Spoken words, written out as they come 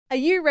Are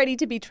you ready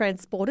to be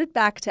transported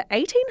back to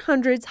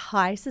 1800s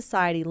high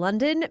society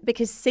London?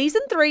 Because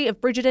season 3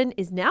 of Bridgerton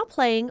is now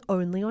playing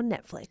only on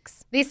Netflix.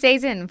 This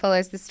season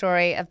follows the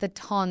story of the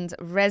Ton's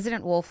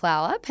resident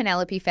wallflower,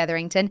 Penelope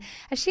Featherington,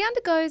 as she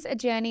undergoes a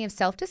journey of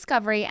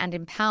self-discovery and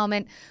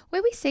empowerment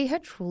where we see her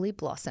truly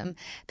blossom.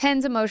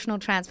 Pen's emotional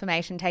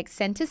transformation takes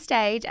centre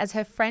stage as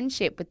her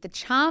friendship with the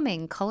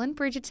charming Colin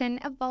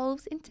Bridgerton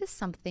evolves into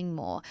something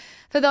more.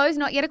 For those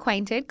not yet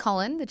acquainted,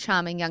 Colin, the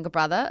charming younger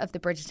brother of the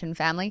Bridgerton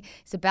family,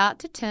 is about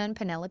to turn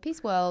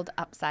Penelope's world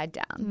upside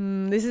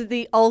down. This is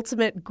the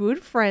ultimate good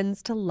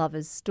friends to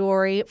lovers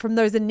story. From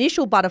those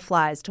initial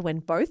butterflies to when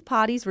both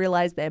parties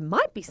realise there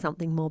might be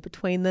something more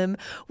between them.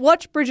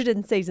 Watch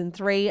Bridgerton season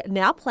 3,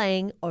 now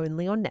playing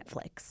only on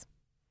Netflix.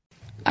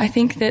 I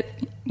think that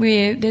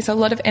there's a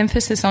lot of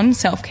emphasis on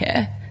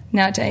self-care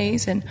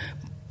nowadays and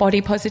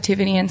body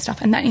positivity and stuff,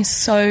 and that is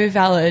so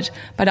valid.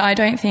 But I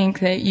don't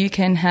think that you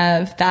can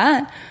have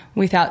that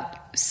without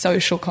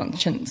social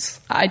conscience.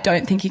 I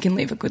don't think you can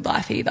live a good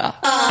life either.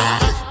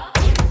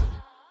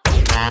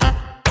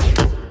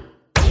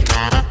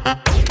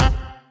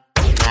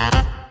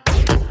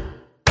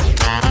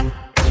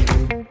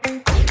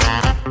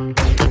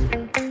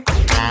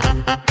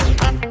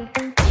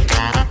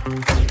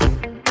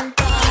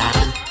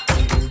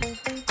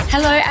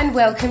 Hello and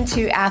welcome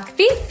to our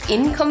 5th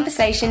In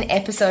Conversation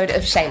episode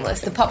of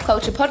Shameless, the pop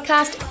culture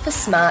podcast for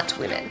smart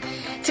women.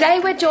 Today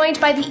we're joined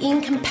by the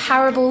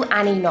incomparable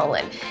Annie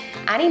Nolan.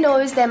 Annie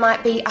knows there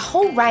might be a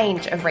whole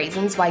range of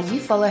reasons why you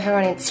follow her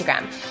on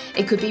Instagram.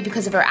 It could be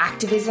because of her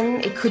activism,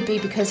 it could be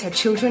because her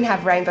children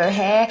have rainbow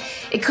hair,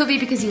 it could be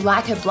because you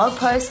like her blog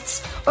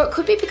posts, or it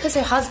could be because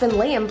her husband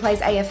Liam plays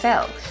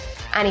AFL.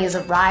 Annie is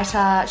a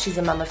writer, she's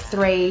a mum of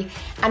 3,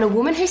 and a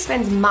woman who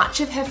spends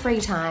much of her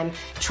free time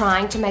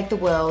trying to make the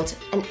world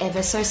an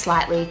ever so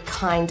slightly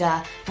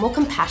kinder, more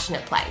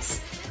compassionate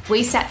place.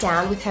 We sat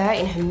down with her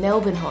in her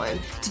Melbourne home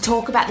to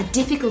talk about the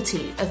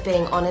difficulty of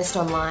being honest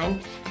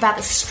online, about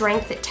the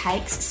strength it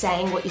takes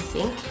saying what you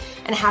think,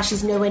 and how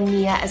she's nowhere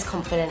near as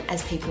confident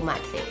as people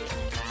might think.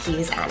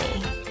 Here's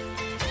Annie.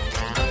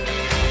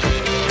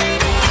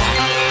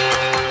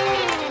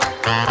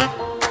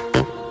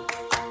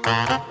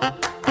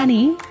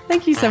 Annie,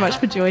 thank you so much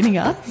for joining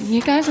us.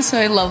 You guys are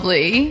so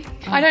lovely.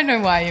 I don't know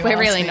why you We're asked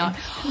really me. not.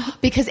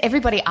 Because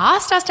everybody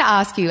asked us to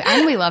ask you,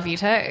 and we love you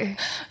too.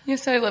 You're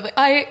so lovely.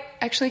 I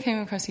actually came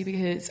across you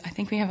because I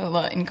think we have a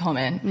lot in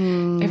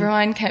common.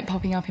 Everyone kept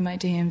popping up in my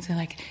DMs. They're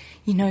like,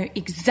 you know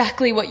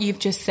exactly what you've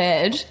just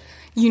said.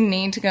 You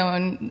need to go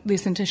and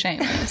listen to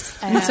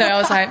Shameless. And so I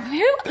was like,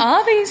 who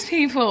are these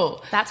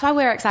people? That's why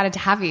we're excited to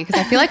have you, because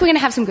I feel like we're going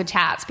to have some good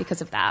chats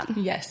because of that.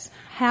 Yes.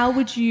 How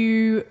would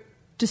you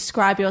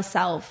describe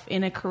yourself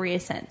in a career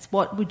sense?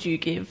 What would you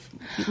give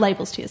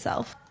labels to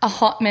yourself? A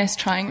hot mess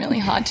trying really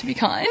hard to be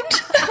kind.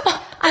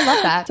 I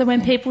love that. So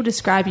when people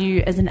describe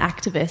you as an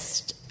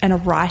activist and a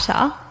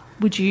writer,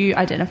 would you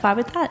identify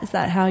with that? Is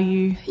that how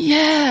you...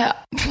 Yeah,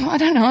 I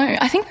don't know.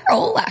 I think we're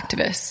all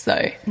activists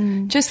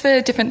though, just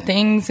for different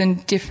things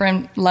and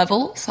different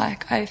levels.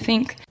 Like I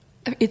think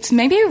it's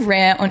maybe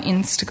rare on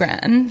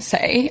Instagram,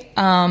 say.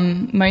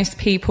 Most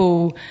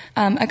people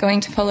are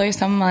going to follow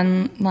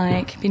someone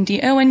like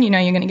Bindi Irwin, you know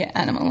you're going to get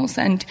animals.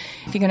 And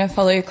if you're going to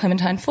follow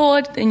Clementine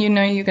Ford, then you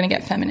know you're going to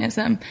get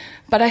feminism.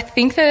 But I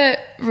think the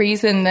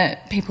reason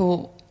that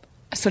people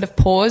sort of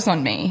pause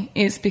on me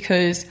is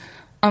because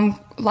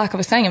like I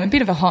was saying, I'm a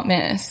bit of a hot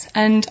mess.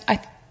 And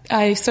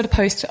I sort of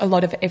post a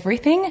lot of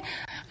everything.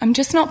 I'm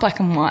just not black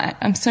and white.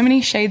 I'm so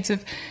many shades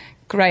of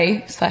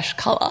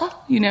grey/colour,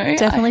 you know.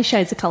 Definitely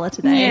shades of colour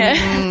today.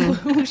 Yeah.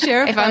 We'll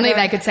share If only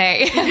they could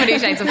say how many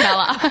shades of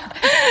colour.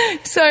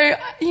 So,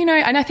 you know,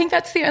 and I think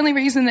that's the only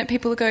reason that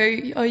people go,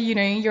 oh, you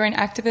know, you're an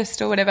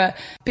activist or whatever,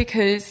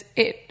 because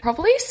it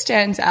probably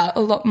stands out a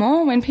lot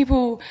more when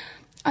people...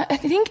 I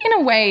think in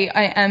a way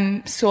I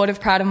am sort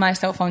of proud of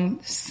myself on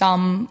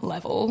some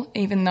level,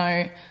 even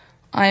though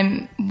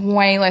I'm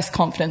way less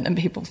confident than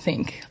people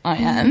think I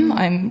am.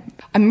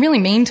 I'm really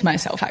mean to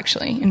myself,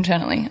 actually,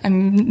 internally.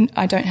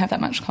 I don't have that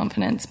much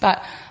confidence.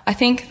 But I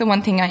think the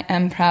one thing I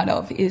am proud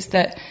of is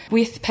that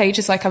with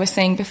pages like I was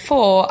saying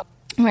before,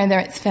 whether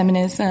it's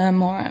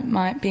feminism or it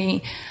might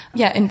be,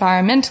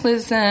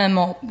 environmentalism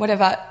or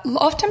whatever,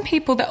 often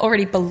people that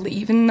already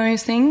believe in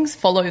those things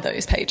follow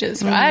those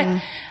pages,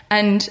 right?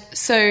 And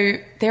so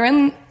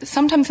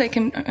sometimes they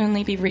can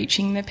only be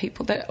reaching the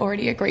people that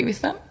already agree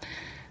with them.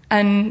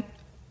 And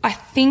I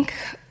think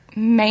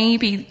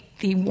maybe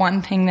the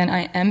one thing that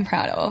I am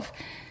proud of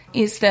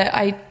is that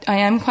I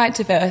am quite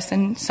diverse,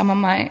 and someone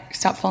might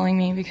start following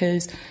me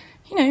because,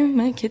 you know,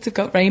 my kids have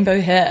got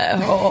rainbow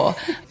hair, or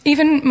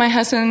even my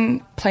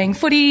husband playing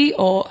footy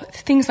or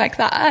things like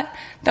that.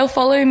 They'll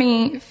follow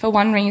me for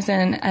one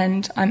reason,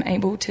 and I'm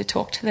able to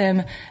talk to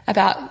them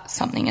about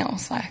something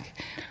else. Like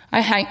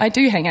I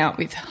do hang out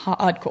with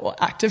hardcore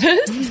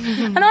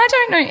activists, and I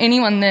don't know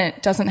anyone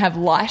that doesn't have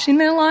light in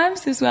their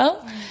lives as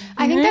well.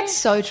 I think that's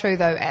so true,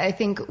 though. I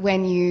think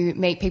when you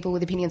meet people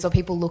with opinions or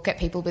people look at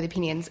people with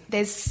opinions,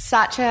 there's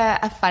such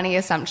a funny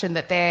assumption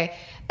that they're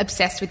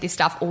obsessed with this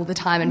stuff all the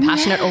time and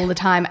passionate all the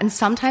time, and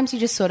sometimes you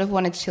just sort of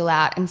want to chill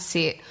out and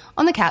sit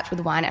on the couch with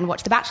a wine and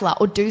watch The Bachelor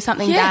or do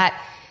something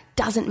that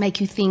doesn't make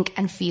you think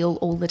and feel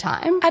all the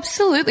time.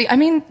 Absolutely. I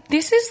mean,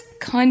 this is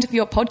kind of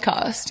your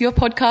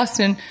podcast,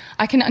 and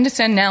I can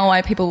understand now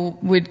why people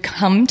would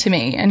come to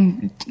me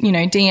and, you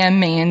know, DM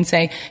me and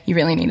say, you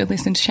really need to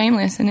listen to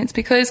Shameless. And it's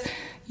because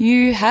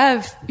you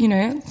have, you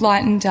know,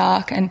 light and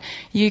dark, and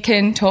you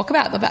can talk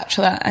about The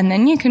Bachelor, and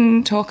then you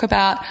can talk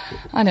about,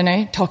 I don't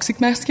know,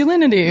 toxic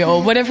masculinity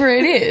or whatever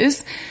it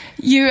is.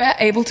 You are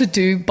able to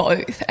do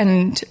both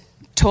and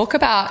talk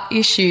about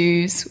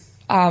issues,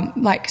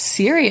 like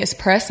serious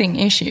pressing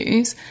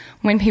issues,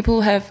 when people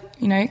have,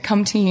 you know,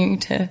 come to you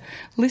to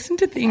listen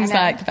to things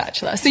like The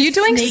Bachelor. So you're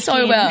doing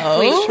so well.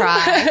 We try.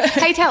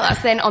 Hey, tell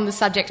us then, on the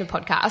subject of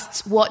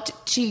podcasts, what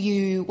are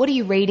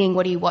you reading?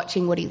 What are you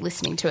watching? What are you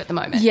listening to at the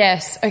moment?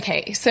 Yes.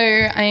 Okay. So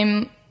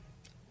I'm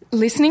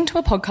listening to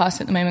a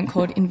podcast at the moment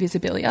called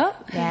Invisibilia.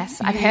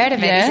 Yes, I've heard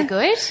of it. Is it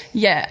good?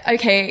 Yeah.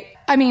 Okay.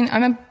 I mean,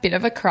 I'm a bit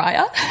of a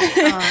crier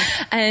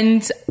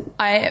and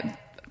I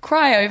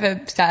cry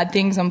over sad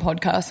things on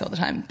podcasts all the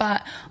time,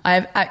 but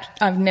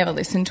I've never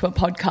listened to a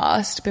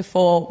podcast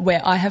before where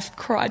I have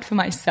cried for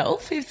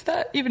myself. Is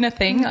that even a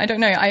thing? I don't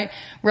know. I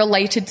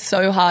related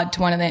so hard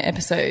to one of their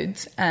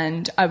episodes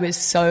and I was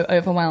so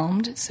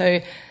overwhelmed.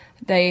 So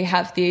they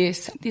have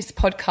this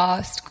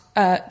podcast,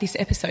 this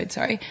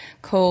episode,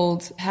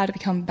 called How to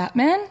Become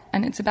Batman,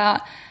 and it's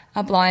about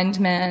a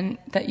blind man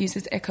that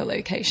uses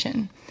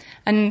echolocation.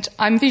 And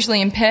I'm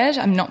visually impaired.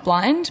 I'm not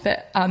blind,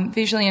 but I'm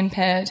visually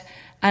impaired.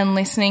 And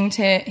listening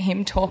to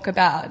him talk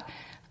about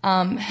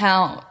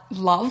how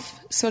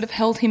love sort of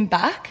held him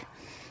back,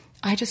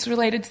 I just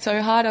related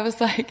so hard. I was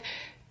like,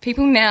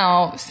 people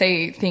now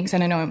say things,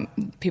 and I know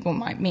people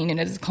might mean it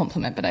as a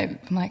compliment, but I'm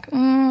like,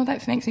 oh,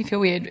 that makes me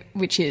feel weird,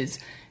 which is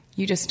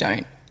you just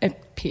don't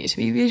appear to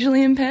be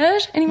visually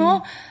impaired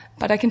anymore.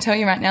 But I can tell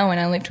you right now, when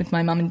I lived with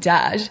my mum and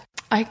dad,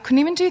 I couldn't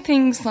even do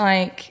things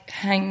like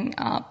hang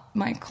up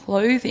my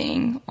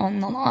clothing on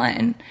the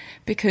line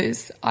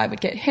because I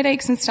would get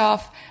headaches and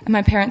stuff, and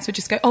my parents would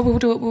just go, oh, we'll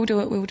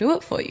do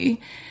it for you.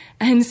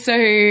 And so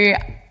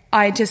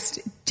I just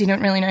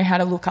didn't really know how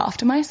to look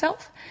after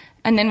myself.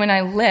 And then when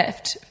I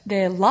left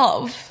their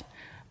love,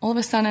 all of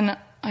a sudden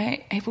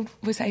I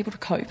was able to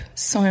cope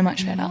so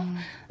much better.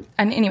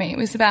 And anyway, it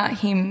was about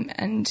him,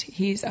 and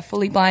he's a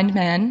fully blind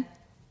man,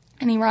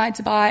 and he rides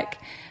a bike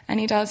and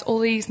he does all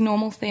these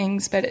normal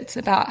things, but it's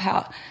about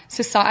how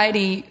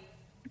society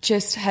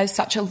just has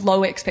such a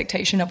low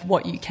expectation of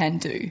what you can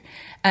do.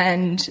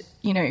 And,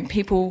 you know,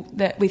 people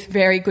that with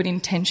very good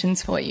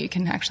intentions for you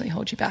can actually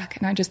hold you back.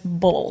 And I just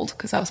bawled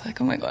because I was like,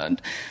 oh my God,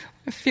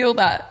 I felt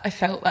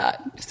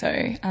that. So,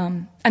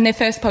 and their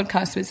first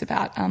podcast was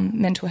about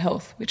mental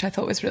health, which I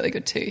thought was really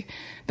good too.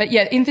 But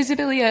yeah,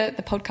 Invisibilia,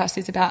 the podcast,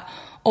 is about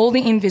all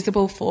the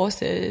invisible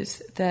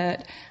forces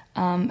that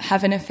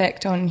have an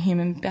effect on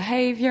human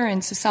behaviour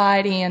and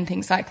society and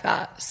things like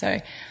that. So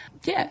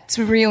yeah, it's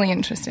really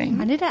interesting.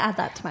 I need to add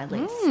that to my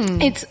list.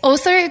 It's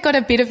also got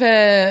a bit of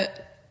a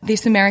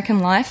This American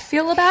Life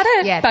feel about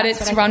it, but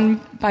it's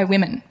run by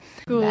women.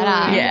 Good.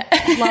 Yeah.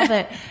 Love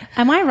it.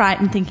 Am I right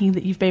in thinking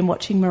that you've been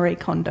watching Marie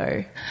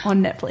Kondo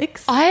on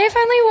Netflix? I've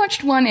only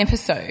watched one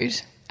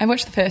episode. I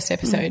watched the first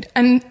episode.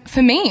 And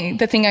for me,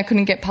 the thing I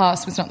couldn't get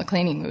past was not the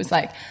cleaning. It was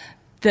like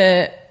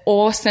the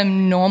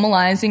awesome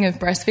normalising of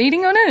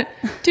breastfeeding on it.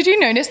 Did you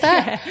notice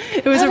that? Yeah.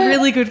 It was a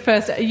really good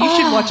first. You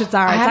should watch it,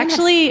 Zara. It's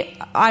actually,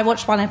 I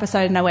watched one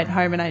episode and I went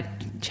home and I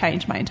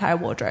changed my entire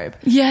wardrobe.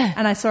 Yeah.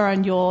 And I saw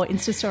on your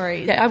Insta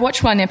story. Yeah, I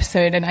watched one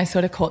episode and I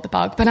sort of caught the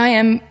bug, but I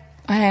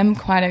am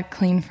quite a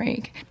clean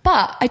freak.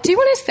 But I do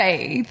want to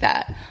say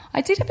that I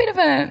did a bit of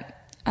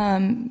a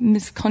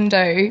Miss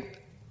Kondo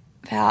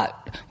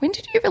about, when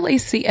did you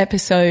release the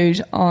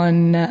episode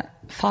on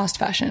fast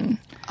fashion?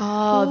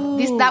 Oh,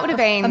 that would have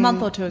been a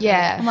month or two ago.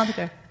 Yeah. A month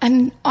ago.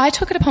 And I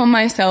took it upon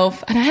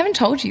myself, and I haven't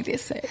told you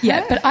this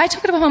yet, but I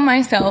took it upon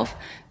myself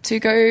to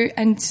go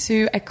and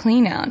do a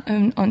clean out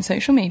on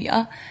social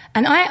media,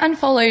 and I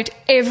unfollowed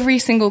every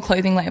single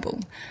clothing label.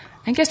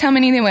 And guess how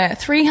many there were?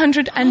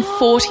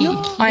 340.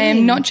 I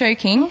am not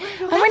joking.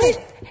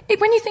 And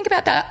when you think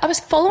about that, I was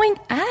following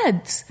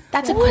ads.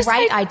 That's a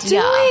great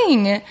idea.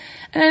 Doing?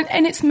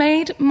 And it's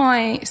made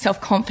my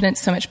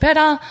self-confidence so much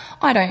better.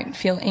 I don't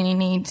feel any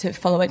need to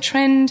follow a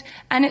trend.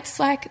 And it's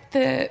like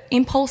the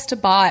impulse to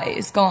buy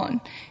is gone.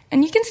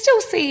 And you can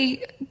still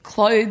see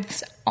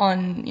clothes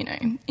on, you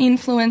know,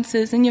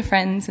 influencers and your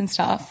friends and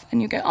stuff.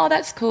 And you go, oh,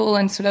 that's cool,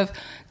 and sort of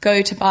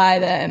go to buy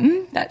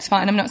them. That's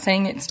fine. I'm not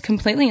saying it's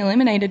completely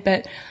eliminated.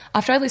 But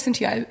after I listened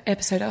to your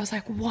episode, I was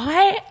like,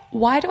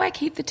 why do I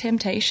keep the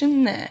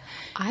temptation there?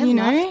 I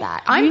love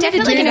that. I'm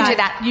definitely going to do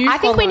that. I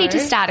think we need to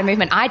start a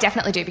movement. I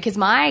definitely do, because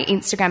my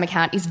Instagram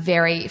account is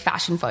very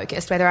fashion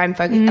focused, whether I'm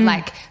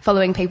like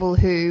following people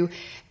whose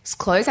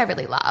clothes I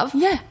really love,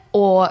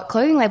 or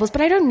clothing labels,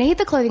 but I don't need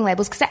the clothing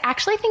labels because I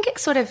actually think it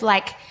sort of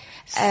like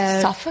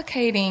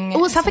suffocating.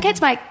 Well, it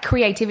suffocates my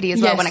creativity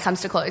as well Yes. when it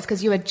comes to clothes,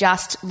 because you are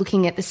just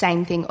looking at the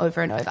same thing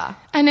over and over.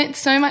 And it's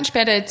so much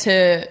better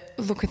to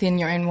look within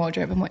your own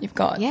wardrobe and what you've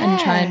got and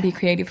try and be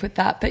creative with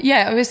that. But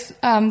yeah, it was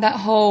that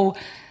whole,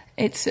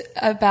 it's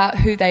about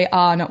who they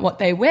are, not what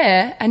they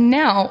wear. And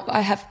now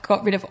I have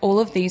got rid of all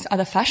of these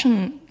other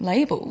fashion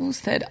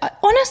labels that,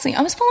 honestly,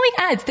 I was following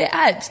ads. They're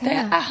ads.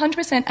 They're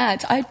 100%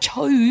 ads. I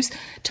chose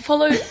to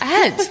follow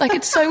ads. Like,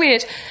 it's so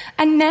weird.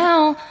 And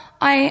now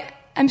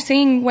I'm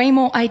seeing way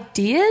more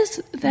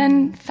ideas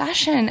than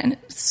fashion, and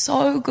it's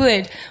so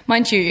good.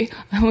 Mind you,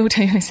 I will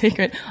tell you a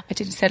secret. I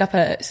did set up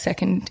a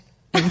second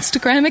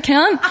Instagram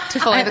account. To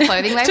follow the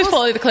clothing labels? To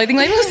follow the clothing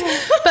labels.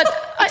 But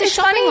It's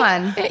a shopping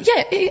one.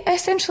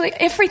 Essentially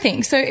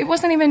everything. So it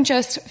wasn't even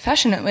just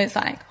fashion. It was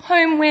like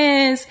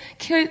homewares,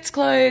 kids'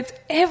 clothes,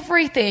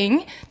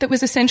 everything that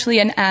was essentially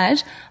an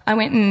ad. I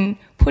went and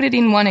put it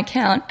in one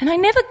account, and I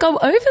never go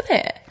over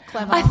there.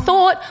 Clever. I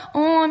thought,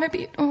 I'm a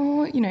bit,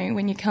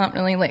 when you can't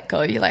really let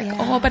go, you're like,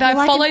 but I've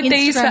like followed an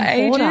these for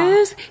Instagram hoarder.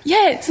 ages.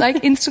 Yeah, it's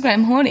like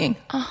Instagram hoarding,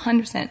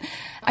 100%.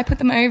 I put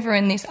them over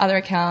in this other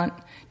account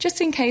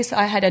just in case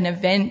I had an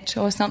event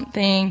or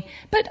something,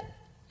 but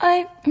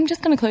I'm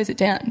just going to close it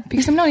down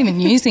because I'm not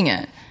even using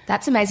it.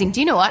 That's amazing.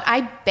 Do you know what?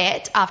 I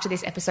bet after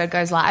this episode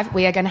goes live,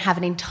 we are going to have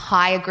an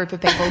entire group of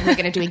people who are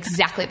going to do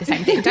exactly the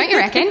same thing. Don't you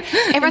reckon?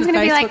 Everyone's going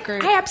to be like,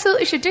 group. I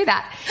absolutely should do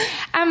that.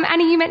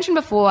 Annie, you mentioned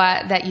before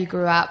that you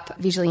grew up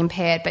visually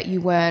impaired, but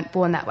you weren't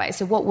born that way.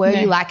 So what were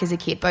you like as a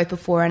kid, both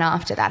before and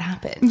after that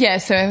happened? Yeah,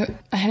 so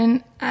I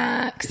had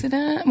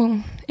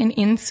an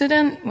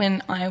incident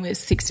when I was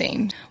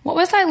 16. What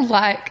was I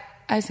like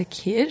as a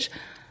kid?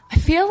 I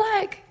feel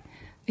like,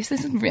 this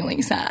is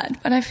really sad,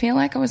 but I feel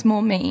like I was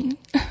more mean.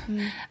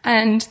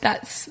 And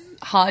that's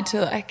hard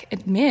to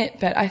admit,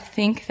 but I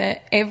think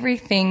that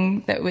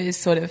everything that was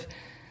sort of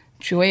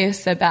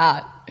joyous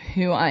about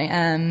who I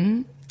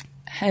am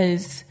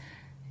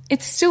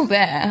it's still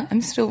there.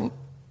 I'm still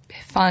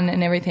fun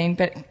and everything,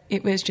 but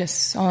it was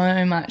just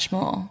so much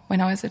more when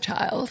I was a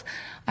child.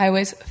 I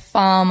was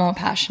far more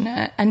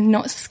passionate and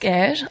not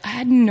scared. I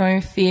had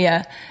no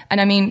fear. And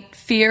I mean,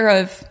 fear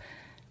of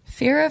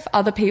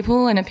other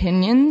people and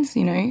opinions.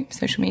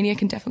 Social media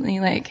can definitely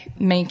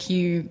make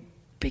you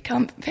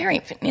become very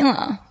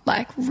vanilla,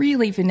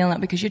 really vanilla,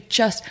 because you're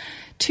just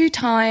too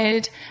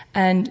tired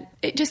and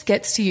it just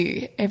gets to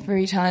you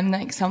every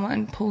time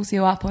someone pulls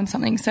you up on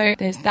something. So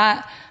there's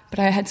that, but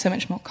I had so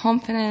much more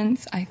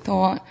confidence. I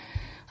thought,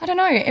 I don't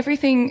know,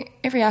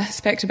 every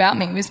aspect about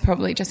me was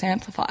probably just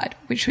amplified,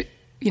 which,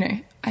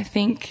 I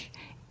think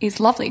is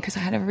lovely because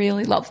I had a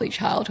really lovely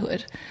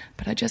childhood,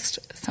 but I just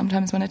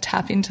sometimes want to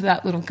tap into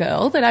that little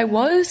girl that I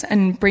was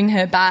and bring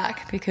her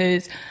back,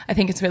 because I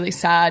think it's really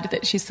sad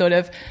that she sort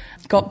of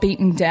got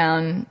beaten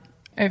down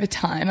over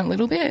time a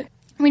little bit,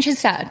 which is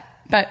sad,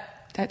 but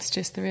that's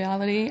just the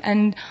reality.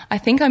 And I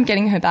think I'm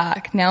getting her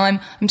back. Now I'm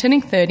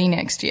turning 30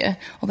 next year,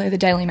 although the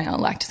Daily Mail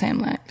like to say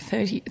I'm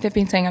 30. They've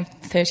been saying I'm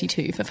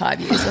 32 for 5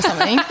 years or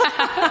something.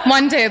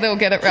 One day they'll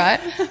get it right.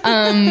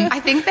 I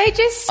think they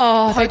just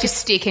poke a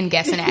stick and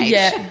guess an age.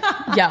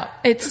 Yeah,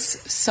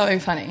 it's so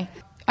funny.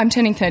 I'm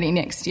turning 30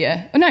 next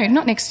year. Oh, no,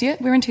 not next year.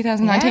 We're in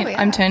 2019.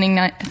 Yeah, I'm turning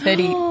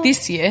 30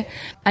 this year.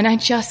 And I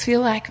just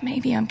feel like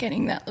maybe I'm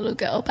getting that little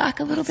girl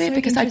back a little bit,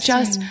 because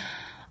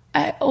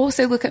I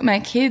also look at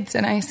my kids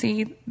and I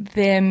see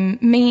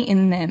me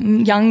in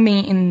them, young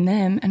me in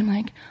them, and I'm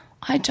like,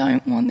 I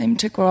don't want them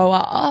to grow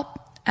up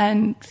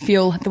and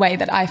feel the way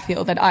that I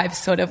feel that I've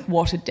sort of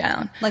watered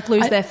down.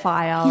 Lose their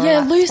fire.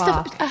 Or lose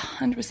spark.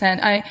 100%.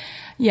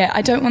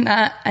 I don't want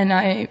that, and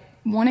I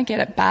want to get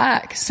it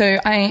back. So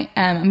I'm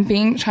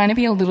trying to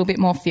be a little bit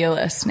more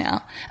fearless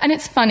now. And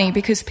it's funny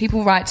because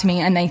people write to me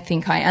and they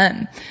think I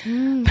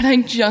am, but I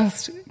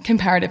just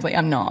comparatively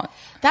I'm not.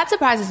 That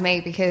surprises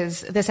me,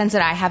 because the sense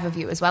that I have of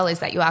you as well is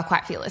that you are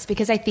quite fearless,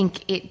 because I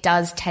think it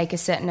does take a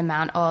certain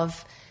amount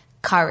of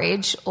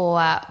courage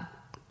or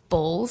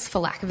balls, for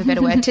lack of a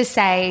better word, to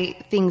say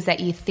things that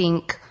you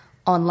think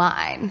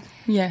online.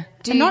 Yeah.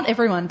 And not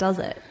everyone does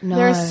it. No.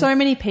 There are so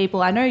many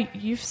people. I know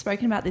you've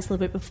spoken about this a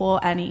little bit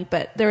before, Annie,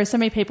 but there are so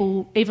many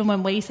people, even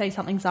when we say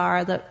something,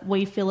 Zara, that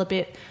we feel a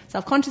bit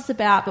self-conscious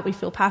about, but we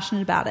feel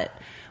passionate about it.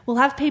 We'll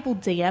have people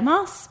DM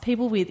us,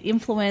 people with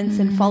influence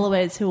and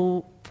followers, who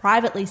will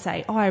privately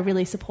say, I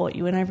really support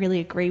you and I really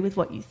agree with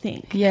what you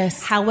think.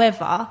 Yes.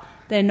 However,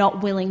 they're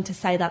not willing to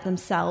say that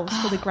themselves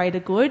for the greater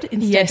good.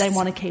 Instead, they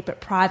want to keep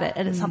it private.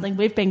 And it's something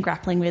we've been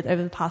grappling with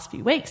over the past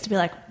few weeks, to be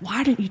like,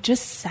 why don't you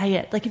just say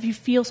it? If you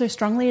feel so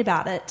strongly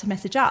about it, to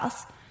message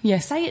us,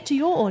 say it to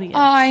your audience. Oh,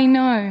 I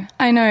know.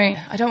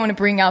 I don't want to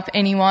bring up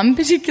any one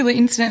particular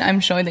incident, I'm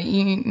sure that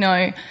you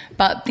know,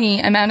 but the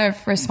amount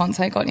of response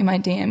I got in my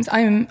DMs,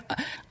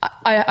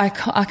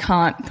 I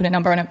can't put a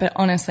number on it, but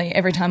honestly,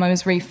 every time I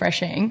was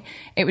refreshing,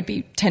 it would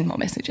be 10 more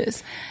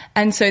messages.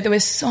 And so there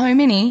were so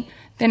many.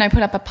 Then I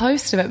put up a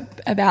post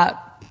about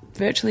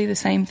virtually the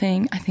same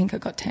thing. I think I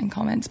got 10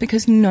 comments,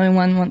 because no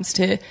one wants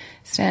to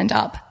stand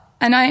up.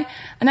 And I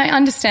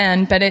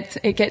understand, but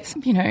it gets,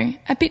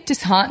 a bit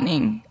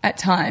disheartening at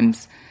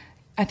times.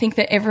 I think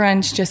that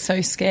everyone's just so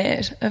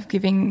scared of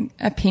giving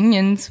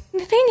opinions.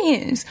 The thing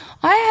is,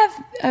 I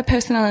have a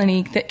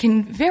personality that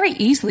can very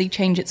easily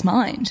change its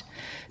mind.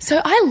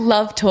 So I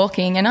love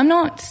talking, and I'm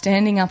not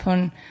standing up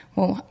on,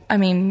 well, I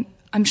mean,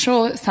 I'm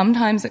sure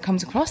sometimes it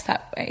comes across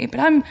that way, but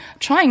I'm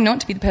trying not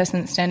to be the person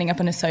that's standing up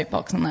on a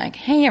soapbox and like,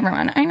 hey,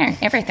 everyone, I know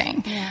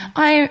everything. Yeah.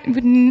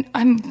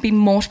 I'd be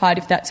mortified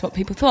if that's what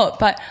people thought,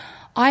 but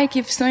I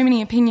give so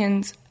many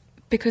opinions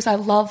because I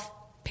love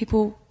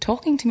people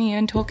talking to me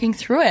and talking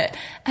through it.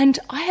 And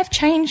I have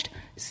changed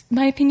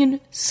my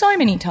opinion so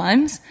many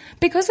times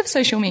because of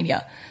social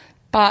media.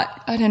 But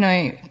I don't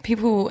know,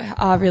 people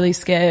are really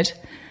scared.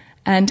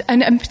 And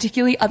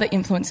particularly other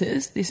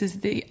influencers. This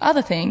is the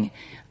other thing.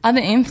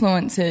 Other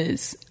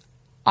influencers,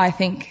 I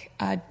think,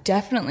 are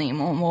definitely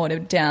more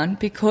watered down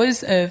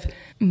because of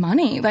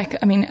money.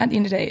 Like, I mean, at the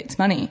end of the day, it's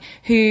money.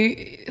 Who,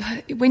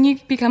 when you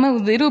become a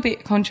little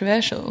bit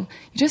controversial,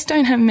 you just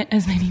don't have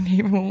as many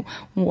people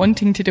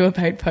wanting to do a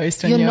paid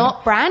post. You're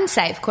not brand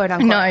safe, quote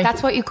unquote. No.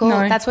 That's what you call.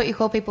 No. That's what you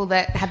call people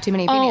that have too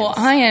many opinions.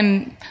 Oh,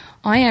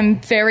 I am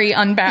very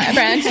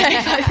brand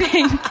safe, I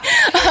think.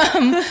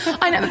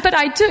 I know, but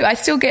I do. I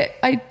still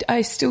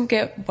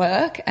get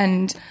work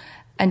and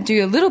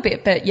do a little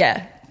bit. But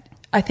yeah,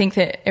 I think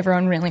that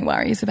everyone really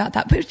worries about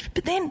that.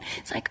 But then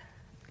it's like,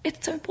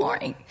 it's so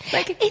boring.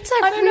 Like, it's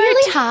a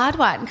really hard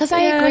one because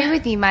I agree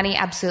with you. Money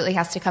absolutely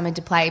has to come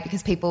into play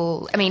because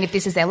people, I mean, if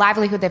this is their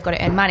livelihood, they've got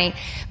to earn money.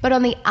 But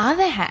on the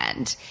other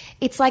hand,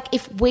 it's like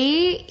if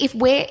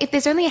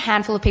there's only a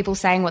handful of people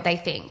saying what they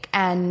think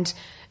and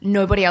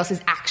nobody else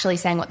is actually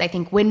saying what they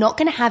think, we're not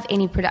going to have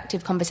any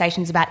productive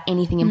conversations about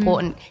anything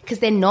important because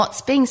they're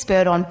not being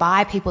spurred on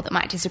by people that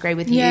might disagree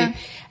with you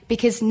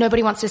because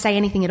nobody wants to say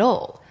anything at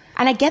all.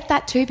 And I get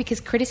that too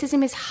because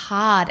criticism is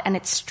hard and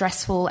it's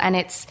stressful and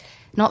it's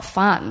not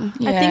fun.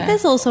 Yeah. I think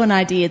there's also an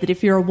idea that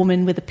if you're a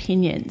woman with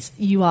opinions,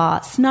 you are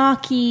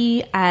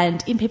snarky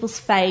and in people's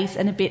face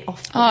and a bit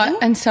off-putting. Oh,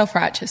 and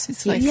self-righteous.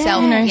 It's like,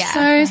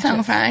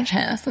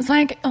 self-righteous. It's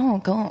like, oh,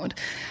 God.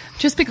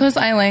 Just because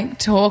I, like,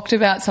 talked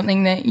about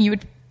something that you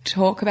would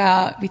talk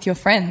about with your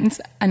friends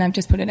and I've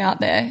just put it out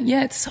there,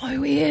 yeah, it's so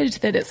weird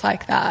that it's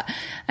like that.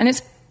 And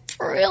it's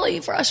really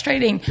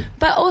frustrating.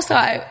 But also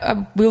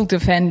I will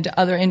defend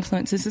other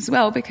influencers as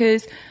well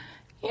because,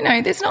 you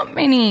know, there's not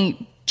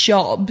many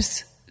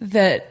jobs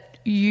that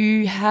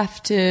you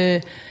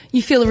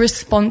feel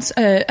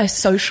a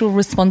social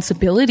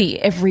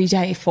responsibility every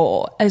day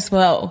for as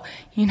well.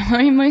 You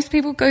know, most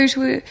people go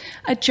to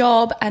a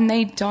job and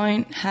they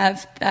don't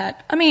have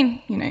that. I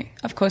mean, you know,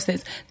 of course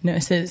there's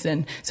nurses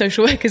and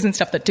social workers and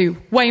stuff that do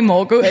way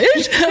more good,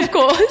 of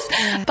course.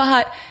 Yeah.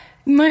 But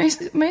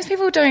most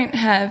people don't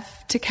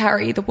have to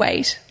carry the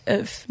weight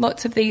of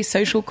lots of these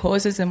social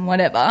causes and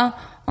whatever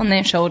on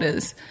their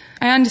shoulders.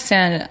 I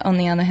understand, on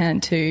the other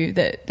hand, too,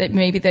 that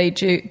maybe they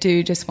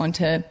do just want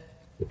to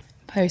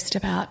post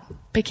about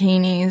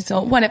bikinis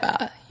or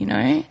whatever, you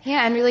know?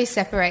 Yeah, and really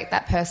separate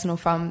that personal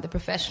from the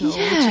professional, which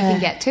you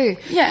can get too.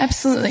 Yeah,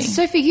 absolutely.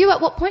 So for you,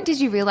 at what point did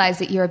you realise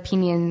that your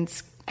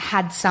opinions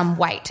had some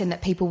weight and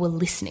that people were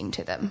listening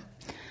to them?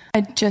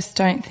 I just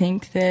don't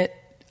think that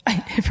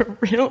I ever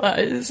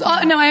realised.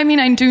 Oh, no, I mean,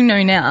 I do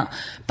know now,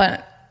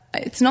 but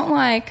it's not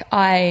like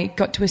I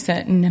got to a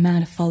certain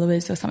amount of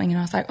followers or something and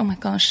I was like, oh my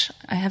gosh,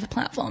 I have a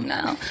platform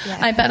now. Yeah.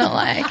 I better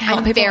like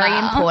help people very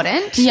out.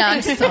 Important. Yeah,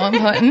 it's so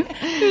important.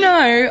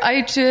 No,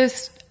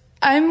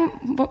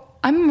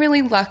 I'm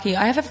really lucky.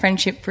 I have a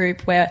friendship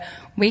group where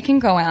we can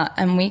go out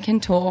and we can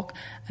talk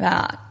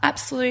about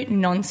absolute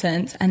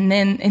nonsense and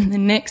then in the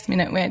next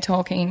minute we're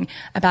talking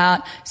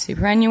about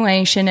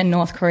superannuation in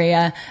North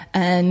Korea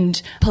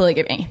and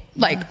polygamy.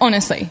 Like,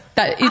 honestly,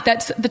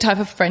 that's the type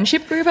of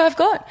friendship group I've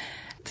got.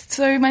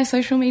 So my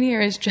social media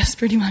is just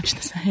pretty much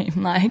the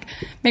same. Like,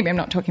 maybe I'm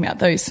not talking about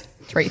those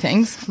three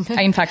things.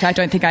 In fact, I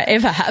don't think I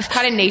ever have.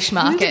 Quite a niche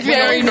market.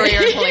 Very North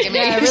Korea and polygamy.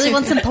 Yeah, I really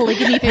want some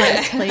polygamy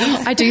posts,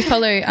 please. I do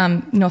follow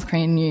North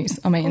Korean news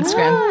on my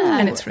Instagram,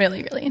 and it's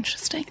really, really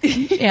interesting.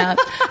 Yeah,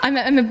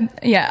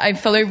 I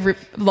follow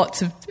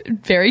lots of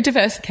very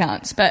diverse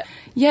accounts, but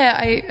yeah,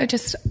 I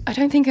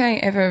don't think I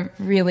ever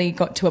really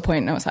got to a point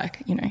and I was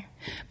like, you know,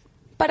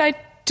 but I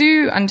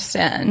do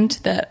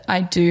understand that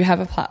I do have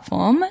a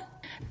platform.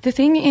 The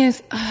thing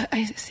is,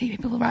 I see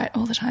people write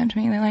all the time to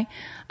me. They're like,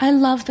 I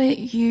love that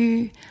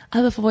you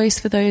are the voice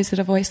for those that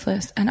are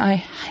voiceless. And I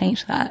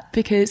hate that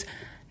because,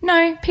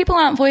 no, people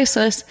aren't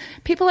voiceless.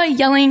 People are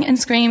yelling and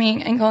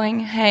screaming and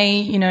going, hey,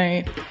 you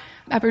know,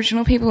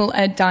 Aboriginal people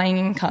are dying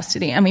in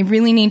custody and we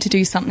really need to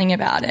do something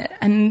about it.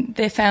 And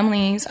their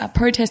families are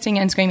protesting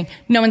and screaming.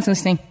 No one's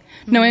listening.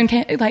 No one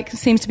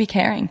seems to be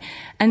caring.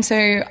 And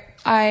so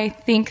I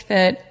think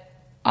that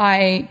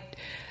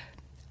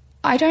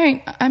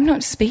I'm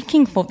not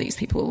speaking for these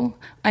people.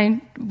 I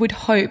would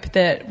hope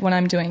that what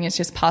I'm doing is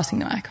just passing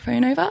the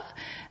microphone over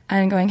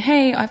and going,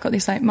 hey, I've got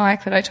this like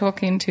mic that I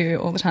talk into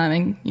all the time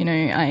and, you know,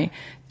 I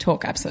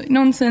talk absolute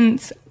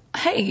nonsense.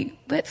 Hey,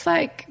 let's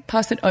like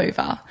pass it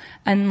over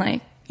and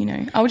like, you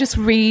know, I'll just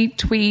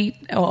retweet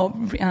or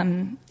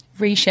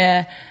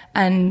reshare.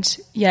 And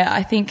yeah,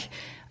 I think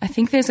I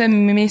think there's a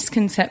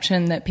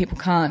misconception that people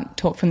can't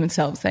talk for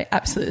themselves. They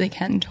absolutely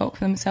can talk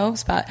for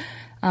themselves, but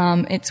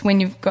it's when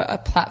you've got a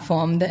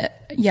platform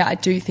that, I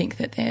do think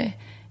that there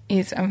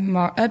is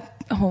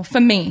for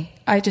me,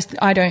 I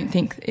don't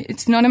think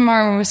it's not a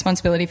moral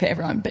responsibility for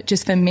everyone, but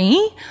just for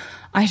me,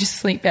 I just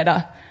sleep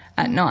better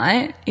at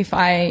night if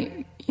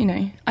I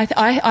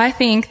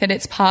think that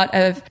it's part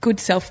of good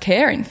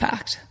self-care, in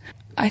fact.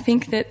 I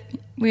think that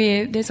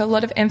there's a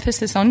lot of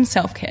emphasis on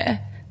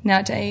self-care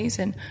nowadays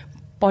and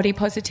body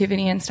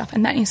positivity and stuff,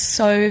 and that is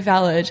so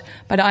valid,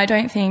 but I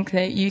don't think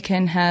that you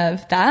can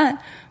have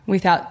that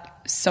without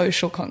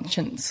social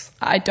conscience.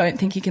 I don't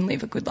think you can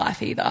live a good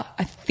life either.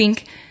 I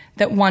think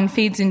that one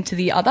feeds into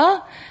the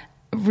other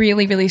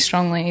really, really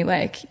strongly.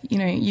 Like,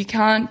 you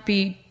can't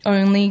be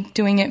only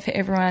doing it for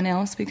everyone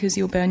else because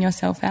you'll burn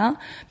yourself out,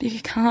 but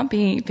you can't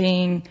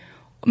be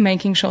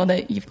making sure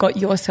that you've got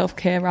your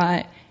self-care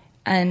right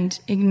and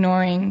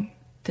ignoring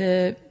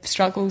the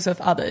struggles of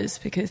others,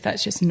 because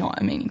that's just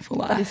not a meaningful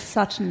life. That is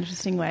such an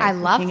interesting way I of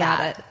love looking that.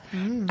 at it.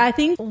 I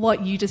think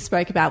what you just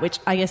spoke about, which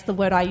I guess the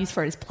word I use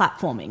for it is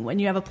platforming. When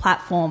you have a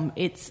platform,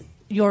 it's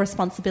your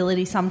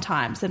responsibility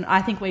sometimes, and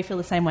I think we feel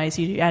the same way as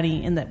you do,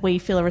 Annie, in that we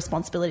feel a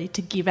responsibility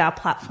to give our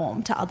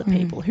platform to other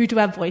people who do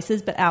have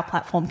voices, but our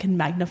platform can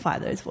magnify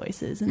those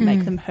voices and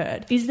make them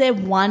heard. Is there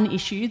one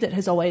issue that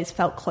has always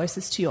felt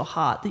closest to your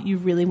heart that you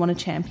really want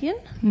to champion?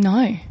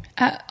 No.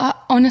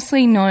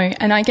 Honestly, no.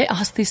 And I get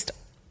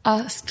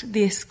asked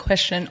this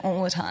question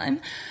all the time,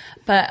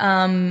 but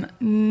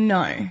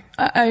no.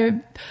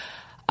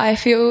 I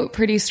feel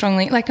pretty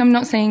strongly, like, I'm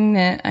not saying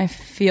that I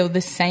feel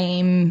the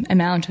same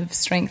amount of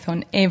strength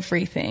on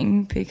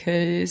everything,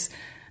 because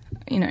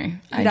I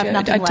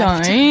don't.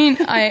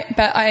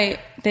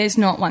 There's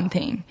not one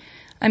thing.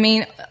 I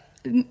mean,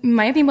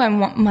 maybe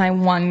my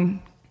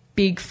one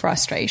big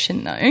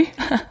frustration though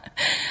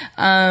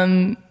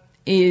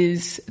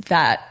is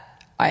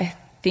that I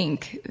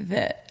think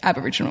that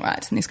Aboriginal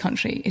rights in this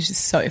country is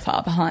just so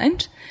far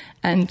behind,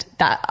 and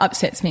that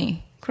upsets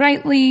me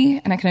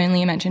greatly, and I can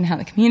only imagine how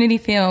the community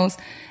feels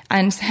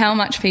and how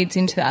much feeds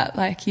into that.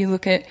 Like, you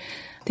look at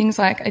things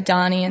like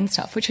Adani and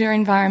stuff, which are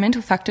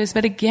environmental factors,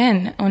 but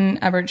again, on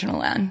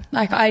Aboriginal land.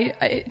 Like,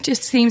 it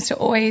just seems to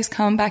always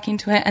come back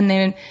into it, and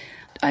then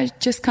I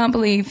just can't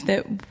believe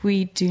that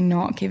we do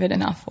not give it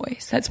enough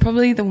voice. That's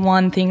probably the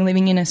one thing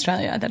living in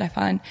Australia that I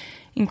find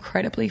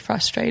incredibly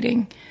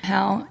frustrating,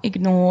 how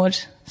ignored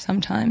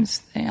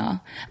sometimes they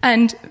are.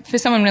 And for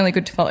someone really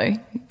good to follow,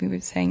 we were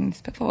saying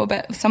this before,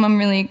 but someone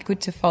really good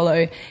to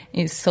follow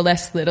is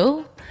Celeste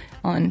Little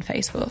on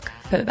Facebook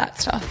for that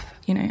stuff.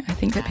 I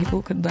think that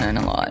people could learn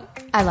a lot.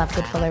 I love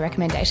good follow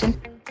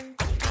recommendation.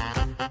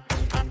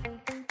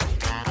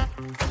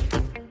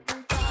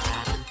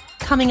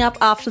 Coming up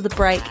after the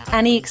break,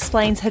 Annie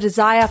explains her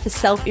desire for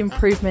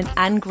self-improvement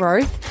and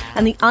growth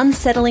and the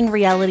unsettling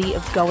reality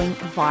of going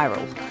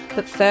viral.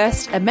 But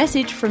first, a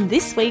message from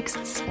this week's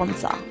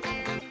sponsor.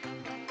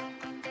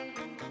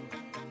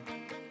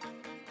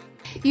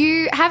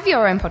 You have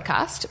your own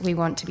podcast, We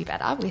Want to Be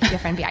Better, with your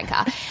friend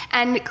Bianca.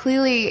 And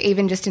clearly,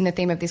 even just in the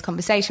theme of this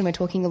conversation, we're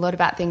talking a lot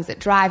about things that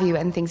drive you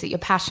and things that you're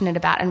passionate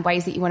about and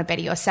ways that you want to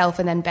better yourself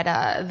and then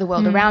better the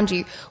world around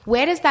you.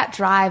 Where does that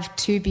drive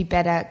to be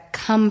better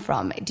come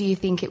from? Do you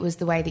think it was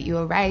the way that you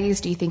were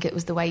raised? Do you think it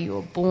was the way you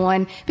were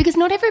born? Because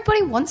not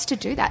everybody wants to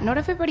do that. Not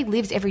everybody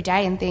lives every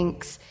day and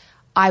thinks,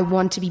 I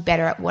want to be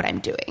better at what I'm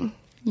doing.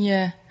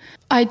 Yeah.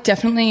 I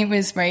definitely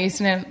was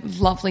raised in a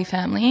lovely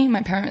family.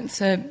 My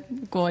parents are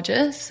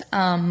gorgeous,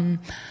 but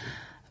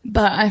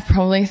I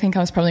probably think I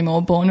was probably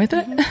more born with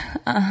it.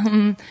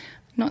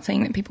 Not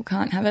saying that people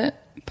can't have it,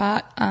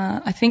 but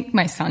I think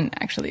my son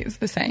actually is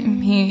the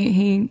same.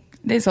 He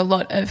there's a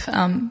lot of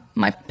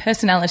my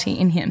personality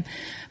in him,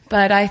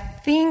 but I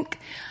think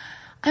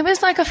I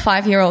was like a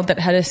 5-year-old that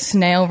had a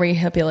snail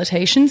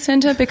rehabilitation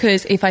centre,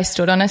 because if I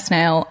stood on a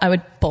snail, I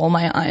would bawl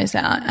my eyes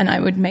out and I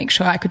would make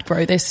sure I could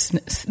grow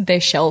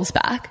their shells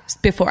back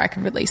before I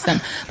could release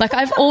them. Like,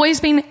 I've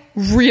always been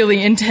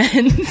really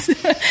intense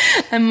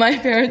and my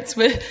parents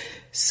were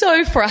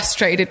so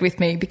frustrated with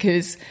me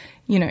because,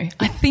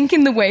 I think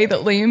in the way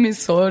that Liam is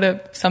sort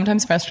of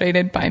sometimes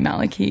frustrated by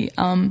Maliki,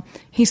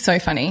 he's so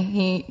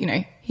funny.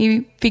 He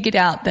figured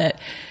out that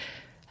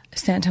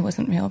Santa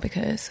wasn't real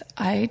because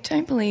I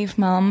don't believe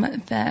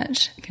Mum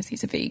that, because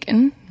he's a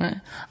vegan,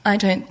 I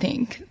don't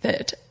think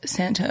that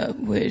Santa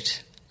would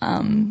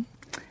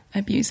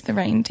abuse the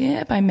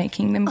reindeer by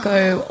making them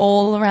go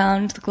all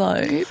around the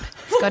globe.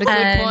 He's got a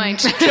good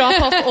point.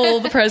 Drop off all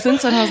the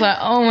presents. And I was like,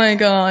 oh my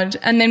God.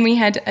 And then we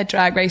had a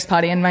drag race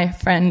party and my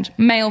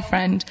male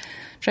friend,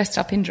 dressed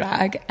up in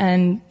drag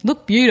and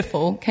looked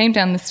beautiful, came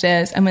down the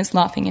stairs and was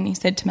laughing, and he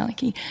said to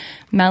Maliki,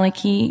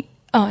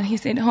 he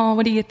said,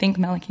 what do you think,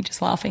 Maliki?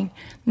 Just laughing.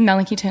 And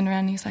Maliki turned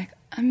around and he's like,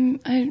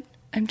 I'm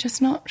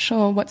just not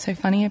sure what's so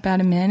funny about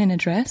a man in a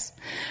dress.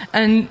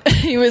 And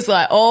he was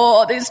like,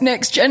 this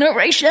next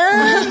generation,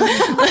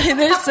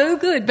 they're so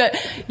good. But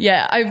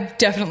yeah, I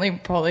definitely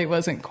probably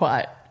wasn't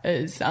quite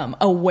as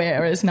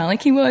aware as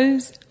Maliki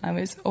was. I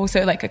was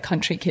also like a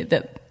country kid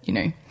that,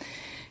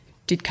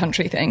 did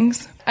country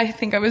things. I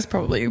think I was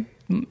probably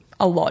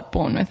a lot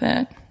born with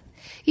it.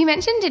 You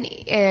mentioned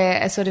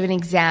a sort of an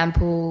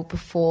example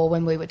before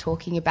when we were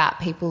talking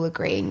about people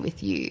agreeing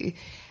with you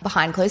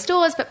behind closed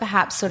doors, but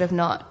perhaps sort of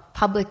not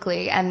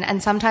publicly.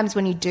 And sometimes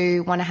when you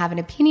do want to have an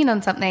opinion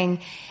on something,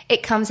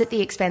 it comes at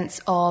the expense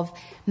of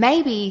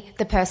maybe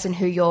the person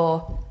who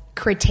you're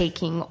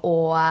critiquing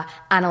or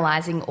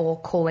analysing or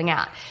calling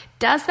out.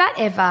 Does that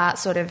ever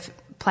sort of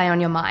play on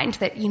your mind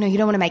that, you know, you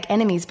don't want to make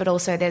enemies, but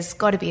also there's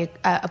got to be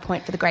a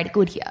point for the greater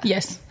good here?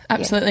 Yes,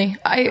 absolutely.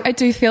 Yeah. I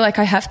do feel like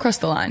I have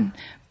crossed the line.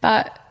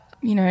 But,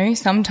 you know,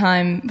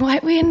 sometimes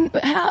we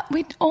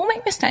all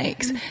make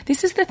mistakes.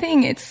 This is the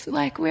thing. It's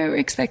like we're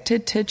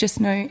expected to just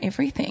know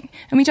everything,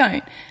 and we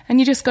don't. And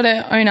you just got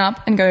to own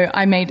up and go,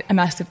 I made a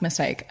massive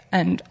mistake,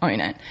 and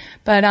own it.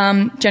 But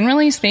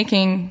generally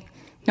speaking,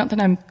 not that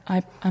I'm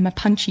a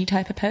punchy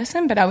type of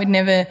person, but I would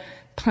never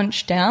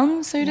punch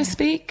down, so to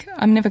speak.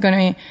 I'm never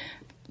going to,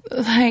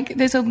 like,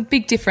 there's a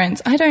big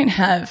difference. I don't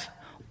have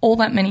all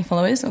that many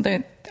followers,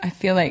 although I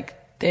feel like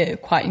they're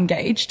quite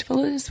engaged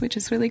followers, which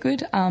is really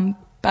good.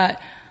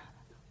 But,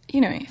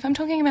 you know, if I'm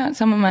talking about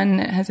someone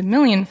that has 1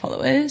 million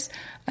followers,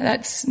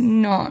 they're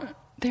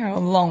a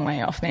long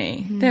way off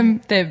me.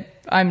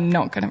 I'm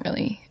not going to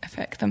really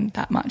affect them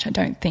that much, I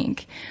don't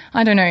think.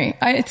 I don't know.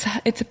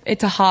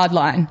 It's a hard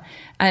line,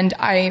 and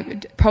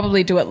I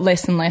probably do it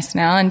less and less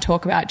now and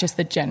talk about just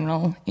the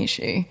general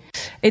issue.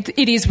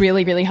 It is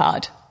really, really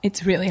hard.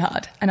 It's really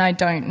hard, and I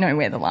don't know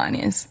where the line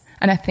is,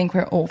 and I think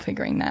we're all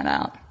figuring that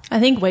out. I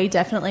think we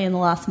definitely in the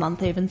last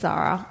month, even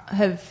Zara,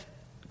 have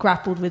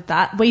grappled with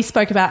that. We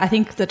spoke about, I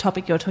think the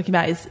topic you're talking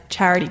about is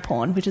charity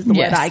porn, which is the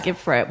word I give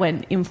for it,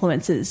 when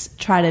influencers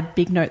try to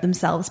big note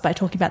themselves by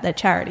talking about their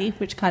charity,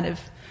 which kind of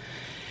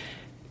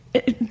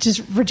it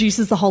just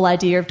reduces the whole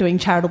idea of doing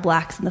charitable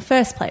acts in the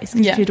first place.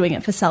 Because if you're doing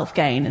it for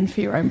self-gain and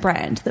for your own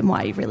brand, then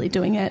why are you really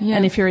doing it? Yeah.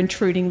 And if you're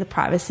intruding the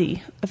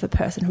privacy of a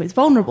person who is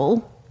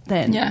vulnerable,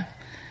 then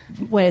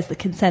where's the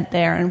consent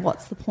there and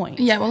what's the point?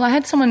 Yeah, well, I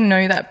had someone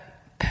know that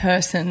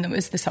person that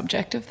was the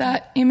subject of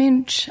that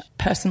image,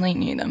 personally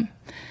knew them,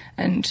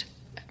 and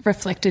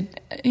reflected,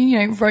 you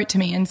know, wrote to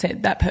me and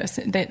said that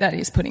person, that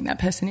is putting that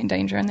person in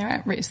danger and they're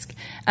at risk.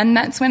 And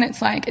that's when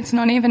it's like, it's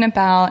not even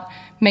about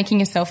making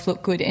yourself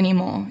look good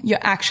anymore. You're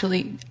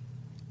actually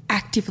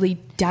actively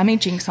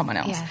damaging someone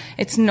else. Yeah.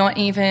 It's not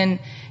even,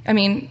 I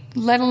mean,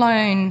 let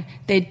alone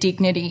their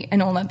dignity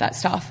and all of that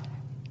stuff.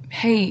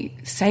 Hey,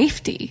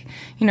 safety,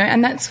 you know,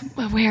 and that's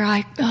where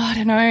I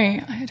don't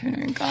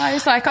know,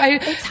 guys. Like,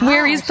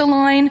 where is the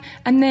line?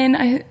 And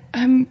then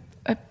I'm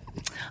a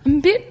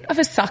bit of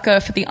a sucker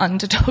for the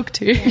underdog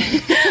too. You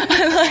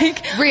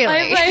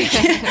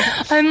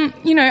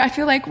know, I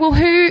feel like, well,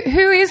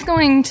 who is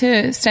going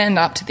to stand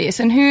up to this,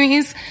 and who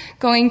is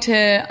going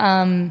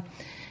to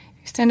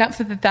stand up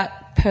for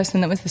that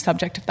person that was the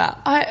subject of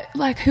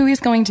that? Who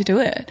is going to do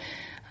it?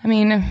 I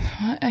mean,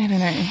 I don't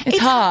know. It's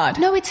hard.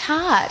 No, it's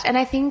hard. And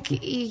I think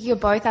you're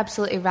both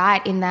absolutely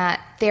right in that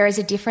there is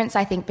a difference,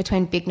 I think,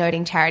 between big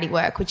noting charity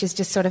work, which is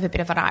just sort of a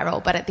bit of an eye roll,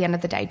 but at the end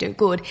of the day do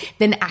good,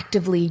 than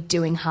actively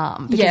doing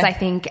harm. Because I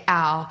think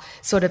our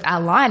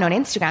line on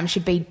Instagram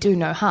should be do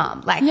no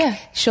harm.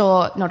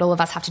 Sure, not all of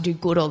us have to do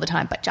good all the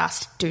time, but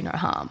just do no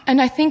harm.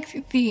 And I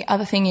think the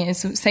other thing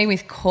is, say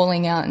with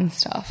calling out and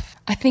stuff,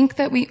 I think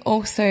that we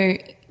also...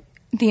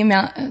 the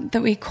amount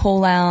that we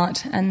call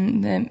out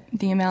and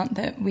the amount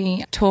that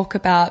we talk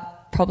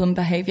about problem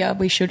behaviour,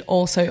 we should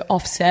also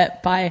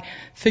offset by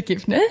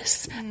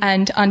forgiveness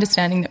and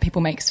understanding that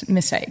people make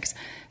mistakes.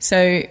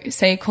 So,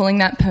 say calling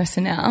that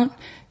person out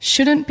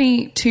shouldn't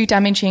be too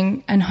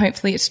damaging, and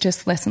hopefully it's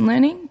just lesson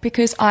learning,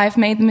 because I've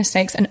made the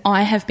mistakes and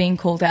I have been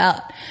called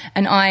out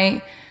and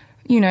I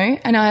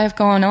have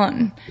gone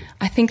on.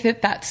 I think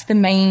that that's the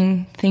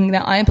main thing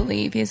that I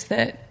believe is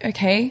that,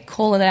 okay,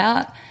 call it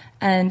out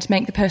and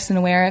make the person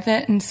aware of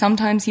it. And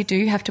sometimes you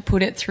do have to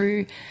put it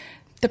through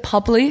the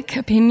public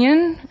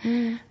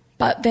opinion.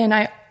 But then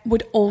I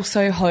would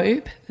also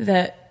hope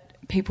that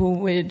people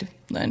would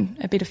learn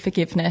a bit of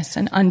forgiveness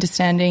and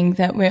understanding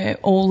that we're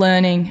all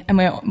learning and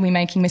we're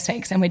making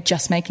mistakes and we're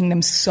just making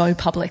them so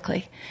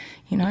publicly,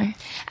 you know.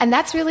 And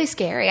that's really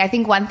scary. I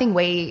think one thing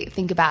we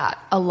think about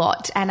a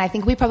lot, and I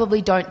think we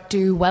probably don't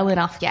do well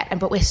enough yet,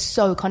 but we're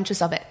so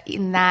conscious of it,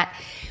 in that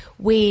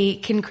we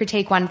can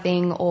critique one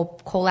thing or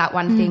call out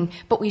one thing,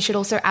 but we should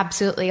also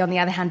absolutely, on the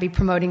other hand, be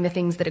promoting the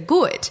things that are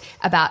good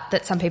about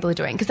that some people are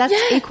doing, because that's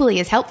equally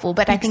as helpful.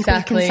 But I think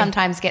we can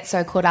sometimes get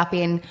so caught up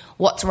in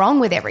what's wrong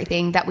with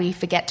everything that we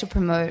forget to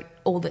promote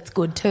all that's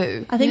good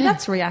too. I think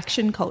that's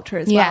reaction culture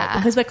as well,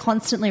 because we're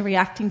constantly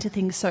reacting to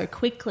things so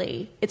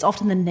quickly. It's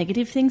often the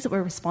negative things that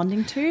we're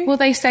responding to. Well,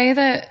 they say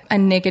that a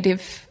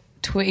negative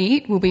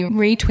tweet will be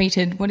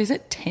retweeted,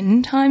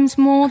 10 times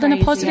more than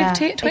a positive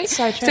tweet. It's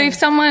so true. So if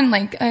someone,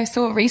 I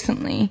saw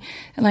recently,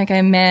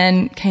 a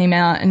man came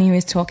out and he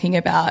was talking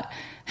about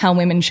how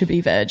women should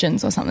be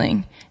virgins or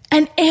something,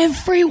 and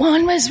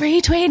everyone was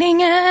retweeting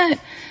it.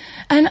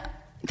 And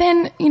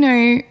then, you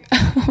know,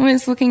 I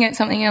was looking at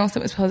something else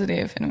that was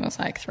positive and it was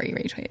like 3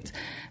 retweets,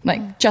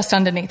 like just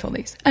underneath all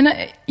these. And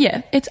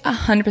it's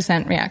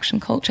 100% reaction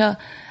culture.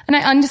 And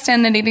I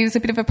understand that it is a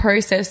bit of a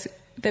process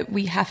that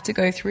we have to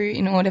go through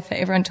in order for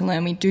everyone to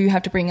learn. We do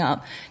have to bring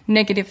up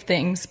negative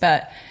things,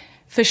 but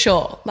for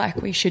sure, like,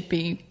 we should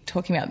be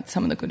talking about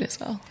some of the good as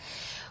well.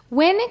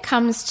 When it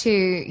comes to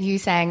you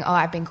saying, oh,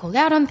 I've been called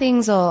out on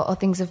things or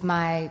things of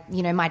my,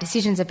 you know, my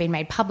decisions have been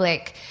made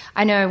public,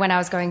 I know when I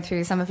was going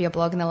through some of your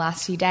blog in the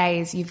last few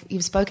days,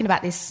 you've spoken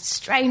about this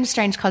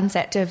strange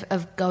concept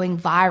of going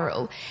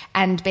viral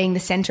and being the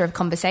centre of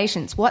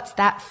conversations. What's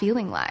that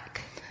feeling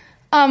like?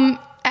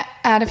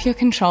 Out of your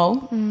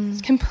control,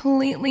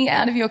 completely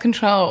out of your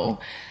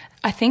control.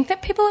 I think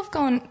that people have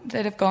gone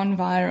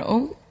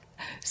viral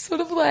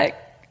sort of like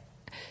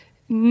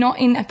not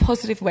in a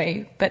positive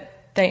way, but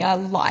they are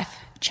life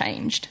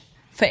changed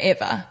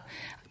forever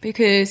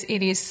because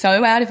it is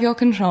so out of your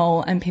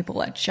control and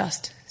people are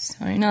just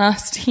so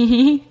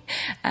nasty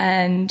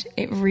and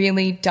it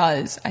really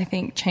does, I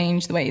think,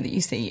 change the way that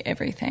you see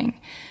everything.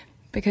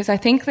 Because I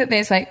think that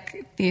there's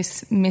like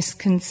this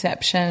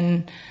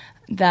misconception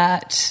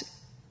that,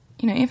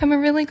 you know, if I'm a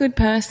really good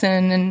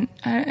person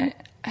and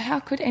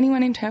how could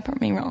anyone interpret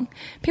me wrong?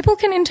 People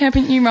can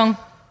interpret you wrong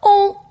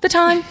all the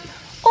time.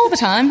 All the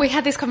time. We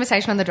had this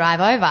conversation on the drive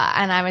over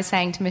and I was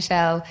saying to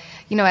Michelle,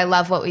 you know, I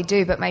love what we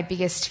do, but my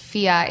biggest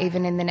fear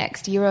even in the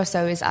next year or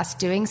so is us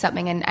doing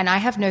something and I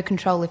have no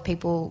control if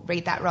people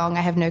read that wrong.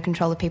 I have no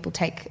control if people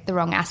take the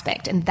wrong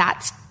aspect and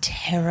that's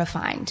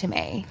terrifying to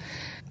me.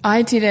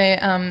 I did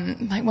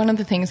one of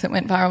the things that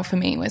went viral for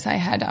me was I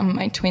had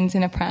my twins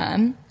in a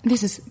pram.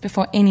 This is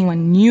before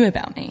anyone knew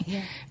about me.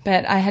 Yeah.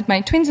 But I had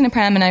my twins in a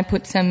pram and I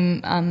put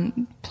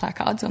some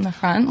placards on the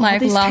front, like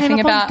this laughing came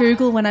up about on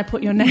Google when I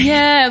put your name.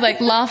 Yeah, like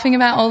laughing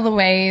about all the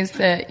ways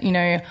that, you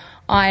know,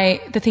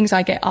 the things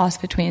I get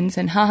asked for twins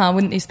and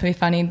wouldn't this be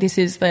funny? This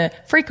is the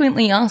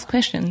frequently asked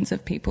questions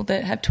of people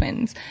that have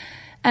twins.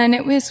 And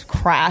it was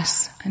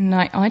crass, and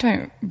I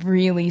don't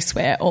really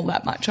swear all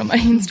that much on my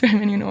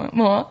Instagram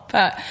anymore,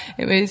 but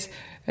it was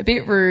a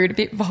bit rude, a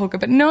bit vulgar,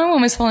 but no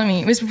one was following me.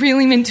 It was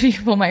really meant to be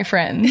for my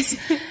friends.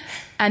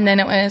 And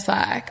then it was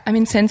like, I'm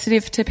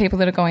insensitive to people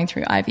that are going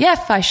through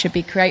IVF. I should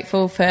be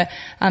grateful for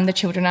the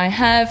children I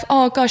have.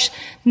 Oh, gosh,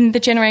 the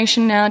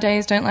generation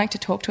nowadays don't like to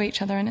talk to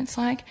each other. And it's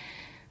like,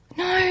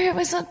 no, it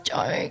was a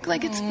joke.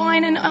 Like, it's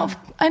fine. And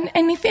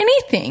if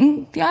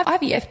anything, the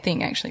IVF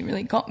thing actually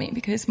really got me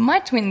because my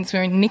twins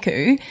were in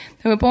NICU.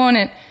 They were born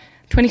at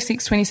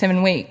 26,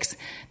 27 weeks.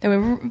 They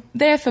were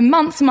there for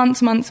months,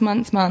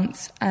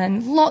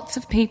 and lots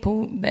of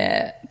people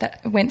there that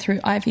went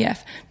through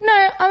IVF.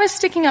 No, I was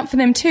sticking up for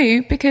them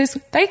too because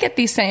they get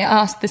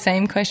asked the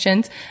same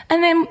questions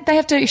and then they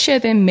have to share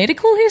their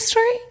medical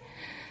history.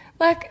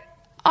 Like,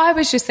 I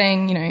was just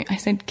saying, you know, I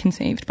said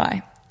conceived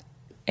by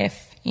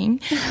F.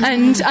 and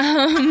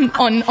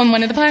on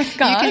one of the placards.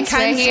 You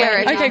can hear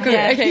it. Okay, good.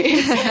 Yeah.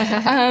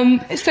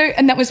 Okay.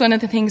 And that was one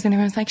of the things, and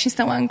everyone's like, she's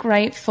so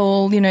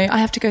ungrateful, you know, I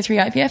have to go through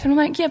IVF. And I'm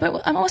like, yeah,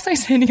 but I'm also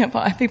standing up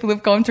for people who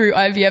have gone through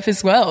IVF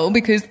as well,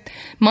 because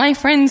my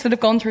friends that have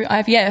gone through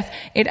IVF,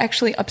 it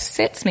actually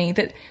upsets me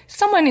that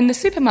someone in the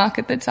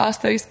supermarket that's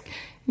asked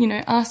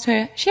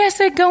her, she has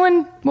to go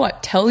and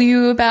tell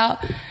you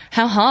about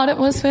how hard it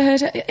was for her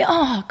to,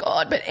 oh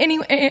God. But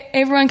anyway,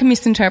 everyone can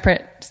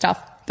misinterpret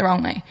stuff the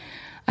wrong way.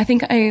 I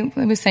think I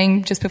was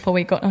saying just before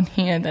we got on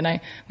here that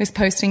I was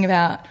posting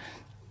about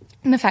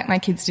the fact my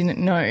kids didn't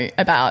know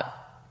about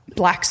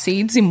black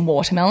seeds in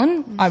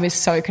watermelon. I was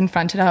so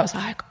confronted. I was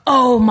like,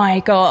 oh my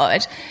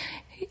God,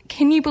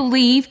 can you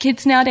believe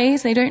kids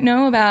nowadays, they don't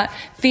know about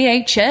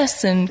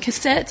VHS and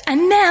cassettes,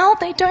 and now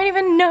they don't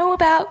even know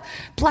about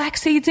black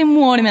seeds in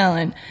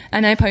watermelon.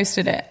 And I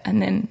posted it,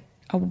 and then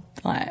a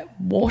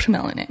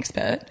watermelon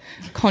expert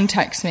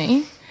contacts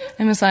me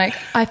and was like,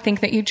 I think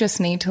that you just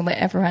need to let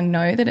everyone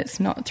know that it's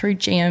not through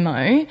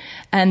GMO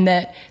and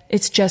that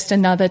it's just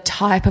another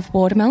type of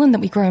watermelon that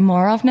we grow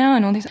more of now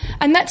and all this.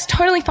 And that's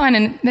totally fine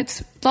and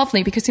that's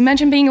lovely because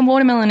imagine being a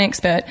watermelon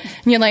expert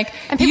and you're like...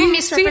 And people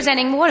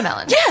misrepresenting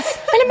watermelons. Yeah.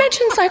 And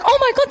imagine it's like, oh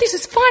my God, this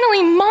is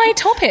finally my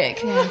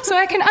topic. Yeah. So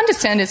I can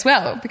understand as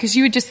well because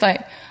you would just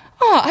like...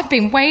 Oh, I've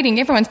been waiting.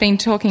 Everyone's been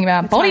talking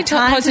about body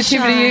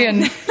positivity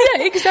and yeah,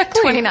 exactly.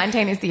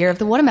 2019 is the year of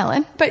the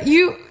watermelon. But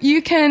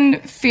you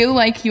can feel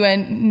like you are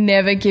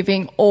never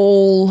giving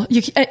all.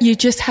 You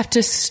just have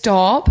to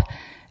stop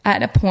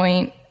at a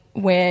point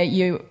where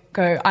you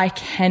go, I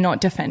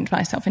cannot defend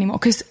myself anymore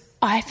because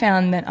I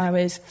found that I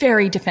was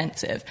very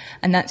defensive,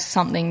 and that's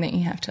something that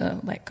you have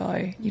to let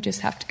go. You just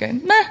have to go,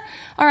 meh,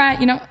 all right,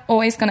 you're not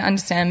always going to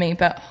understand me,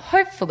 but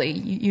hopefully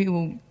you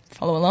will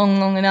follow along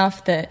long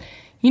enough that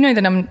you know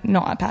that I'm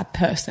not a bad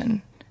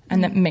person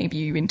and that maybe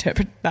you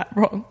interpret that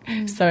wrong.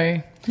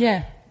 So,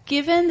 yeah.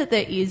 Given that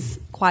there is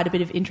quite a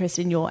bit of interest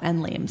in your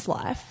and Liam's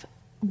life,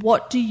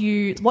 what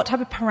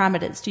type of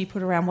parameters do you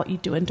put around what you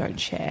do and don't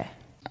share?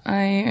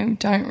 I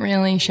don't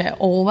really share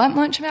all that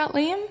much about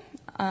Liam.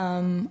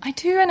 I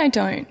do and I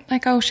don't.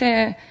 Like, I'll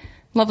share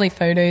lovely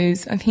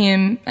photos of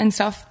him and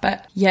stuff.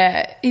 But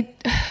yeah,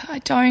 I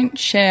don't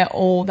share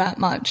all that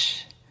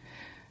much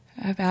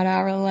about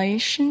our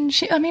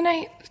relationship. I mean,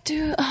 I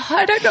don't know. Is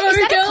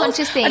that girls. a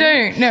conscious thing? I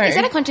don't know. Is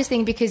that a conscious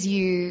thing because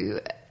you,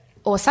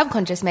 or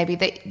subconscious maybe,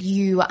 that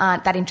you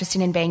aren't that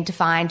interested in being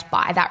defined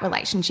by that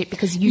relationship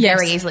because you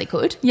very easily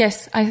could?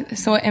 Yes, I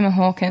saw Emma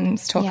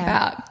Hawkins talk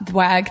about the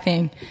WAG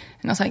thing,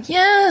 and I was like,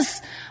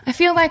 yes, I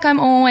feel like I'm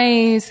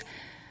always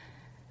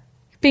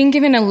being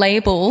given a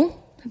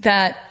label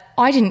that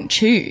I didn't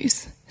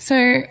choose.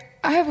 So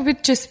I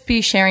would just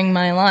be sharing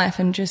my life,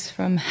 and just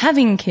from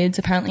having kids,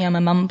 apparently I'm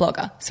a mum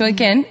blogger. So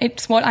again,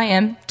 it's what I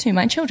am to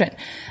my children.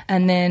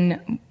 And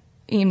then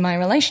in my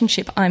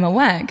relationship, I'm a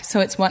WAG. So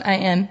it's what I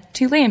am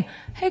to Liam.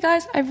 Hey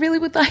guys, I really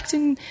would like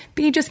to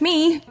be just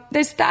me.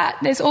 There's that.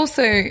 There's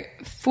also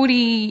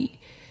footy.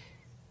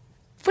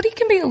 Footy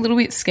can be a little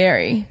bit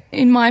scary.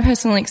 In my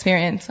personal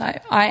experience,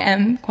 I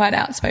am quite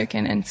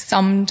outspoken, and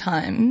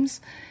sometimes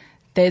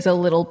there's a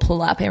little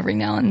pull up every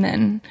now and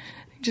then.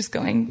 Just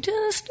going,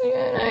 just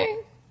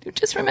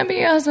remember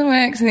your husband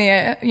works in the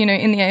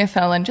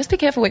AFL, and just be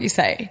careful what you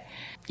say.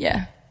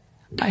 Yeah,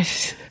 I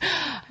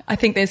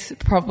think there's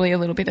probably a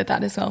little bit of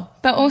that as well.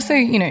 But also,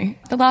 the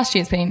last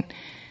year's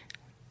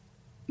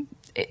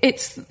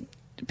it's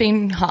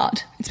been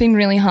hard. It's been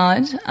really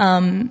hard.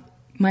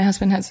 My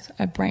husband has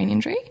a brain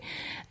injury,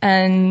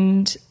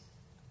 and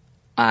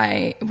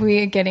we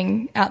are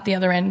getting out the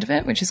other end of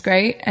it, which is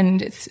great, and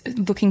it's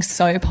looking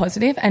so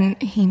positive, and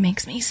he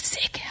makes me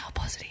sick how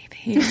positive.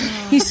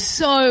 He's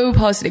so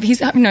positive.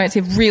 It's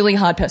a really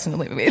hard person to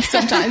live with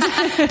sometimes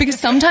because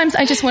sometimes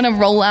I just want to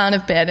roll out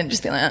of bed and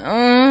just be like,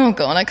 oh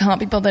God, I can't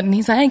be bothered. And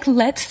he's like,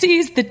 let's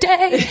seize the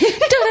day.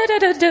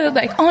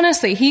 Like,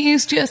 honestly, he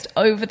is just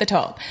over the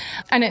top.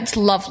 And it's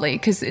lovely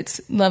because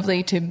it's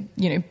lovely to,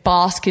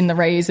 bask in the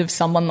rays of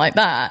someone like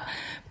that.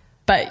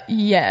 But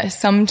yeah,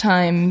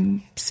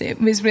 sometimes it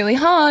was really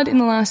hard in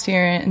the last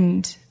year,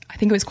 and I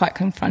think it was quite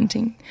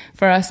confronting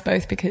for us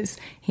both because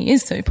he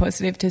is so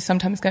positive to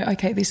sometimes go,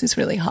 okay, this is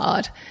really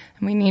hard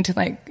and we need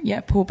to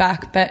pull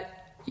back. But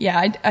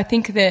yeah, I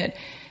think that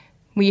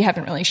we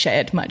haven't really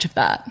shared much of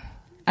that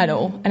at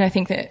all. And I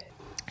think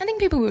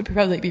people would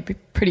probably be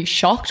pretty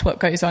shocked what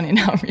goes on in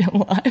our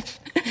real life.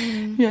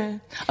 Yeah.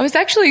 I was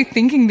actually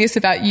thinking this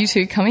about you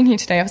two coming here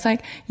today. I was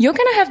like, you're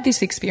going to have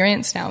this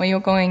experience now where you're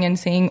going and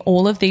seeing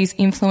all of these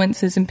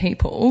influencers and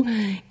people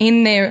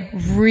in their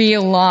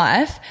real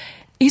life.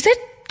 Is it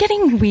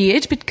getting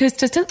weird because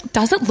does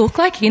it look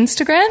like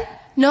Instagram?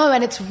 No,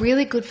 and it's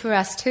really good for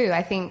us too.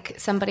 I think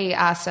somebody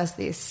asked us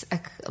this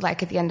at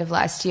the end of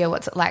last year,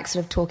 what's it like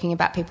sort of talking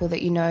about people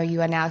that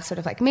you are now sort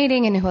of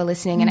meeting and who are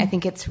listening, and I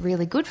think it's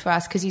really good for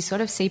us because you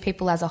sort of see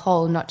people as a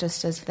whole, not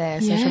just as their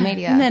social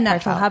media and their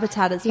natural profile.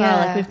 habitat as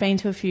well. We've been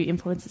to a few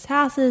influencers'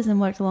 houses and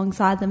worked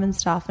alongside them and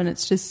stuff, and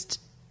it's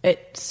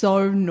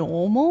so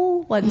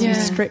normal once you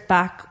strip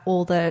back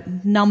all the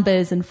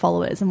numbers and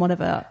followers and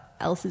whatever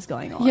else is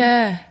going on.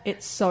 Yeah.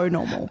 It's so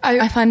normal.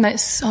 I find that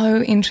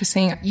so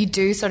interesting. You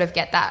do sort of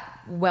get that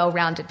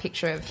well-rounded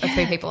picture of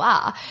who people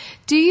are.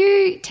 Do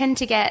you tend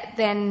to get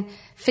then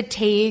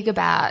fatigue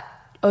about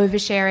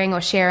oversharing or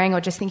sharing, or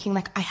just thinking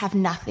I have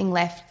nothing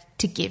left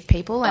to give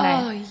people?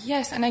 And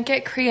yes. And I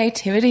get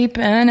creativity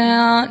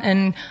burnout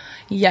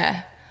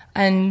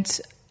and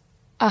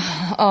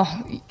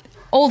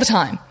all the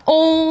time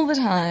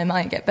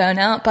I get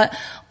burnout, but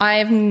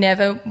I'm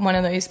never one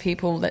of those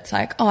people that's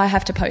like, I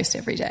have to post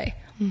every day.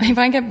 If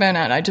I get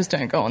burnout, I just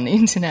don't go on the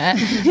internet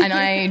and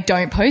I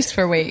don't post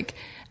for a week.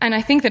 And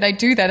I think that I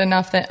do that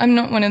enough that I'm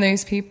not one of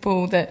those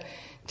people that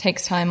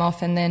takes time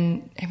off and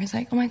then everyone's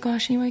like, oh my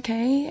gosh, are you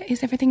okay?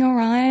 Is everything all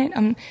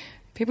right?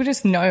 People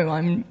just know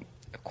I'm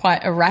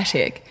quite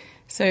erratic.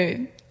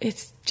 So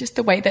it's just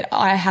the way that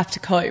I have to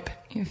cope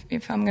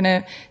if I'm going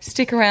to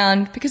stick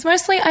around, because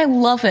mostly I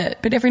love it,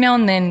 but every now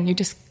and then you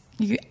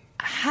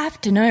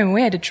have to know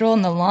where to draw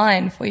on the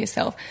line for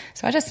yourself.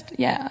 So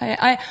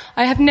I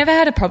have never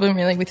had a problem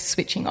really with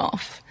switching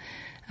off.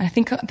 I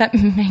think that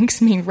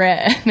makes me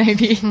rare,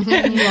 maybe.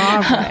 You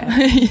are rare,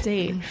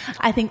 indeed.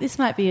 I think this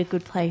might be a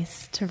good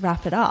place to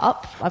wrap it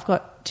up. I've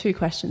got 2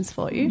 questions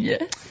for you.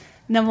 Yes.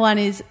 Number 1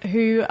 is,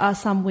 who are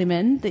some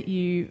women that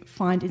you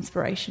find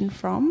inspiration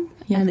from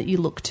and that you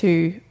look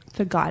to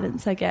for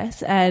guidance, I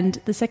guess?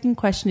 And the second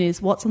question is,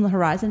 what's on the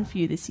horizon for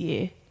you this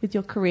year with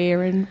your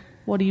career, and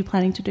what are you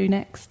planning to do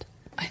next?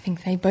 I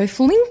think they both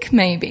link,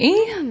 maybe.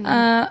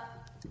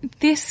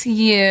 This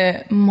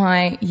year,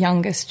 my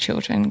youngest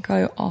children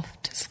go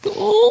off to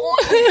school.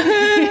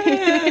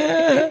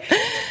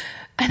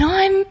 And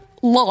I'm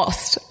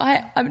lost.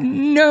 I have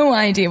no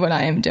idea what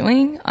I am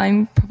doing.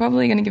 I'm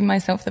probably going to give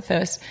myself the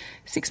first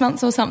 6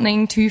 months or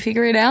something to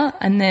figure it out,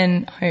 and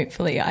then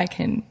hopefully I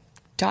can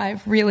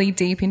dive really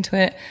deep into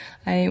it.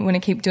 I want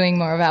to keep doing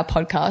more of our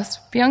podcast.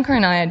 Bianca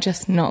and I are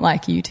just not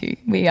like you two.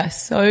 We are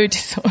so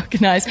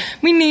disorganized.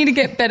 We need to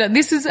get better.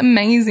 This is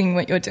amazing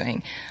what you're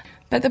doing.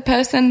 But the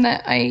person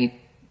that I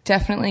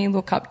definitely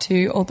look up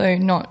to, although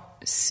not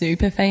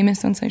super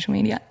famous on social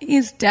media,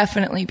 is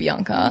definitely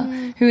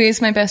Bianca, who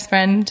is my best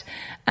friend.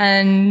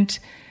 And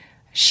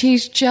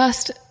she's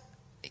just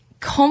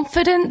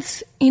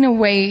confidence in a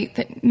way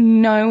that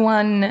no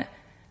one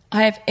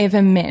I have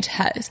ever met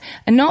has.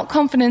 And not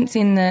confidence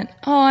in that,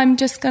 I'm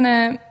just going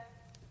to,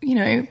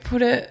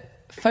 put a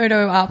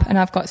photo up and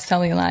I've got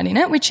cellulite in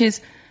it, which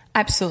is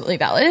absolutely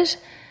valid.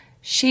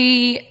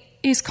 She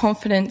is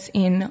confidence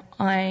in,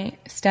 I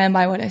stand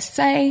by what I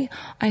say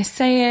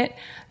it.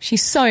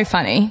 She's so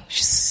funny.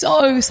 She's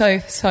so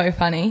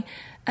funny.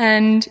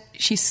 And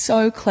she's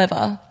so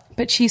clever.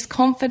 But she's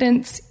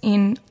confidence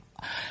in,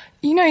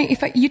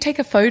 if you take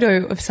a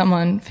photo of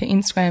someone for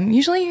Instagram,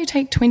 usually you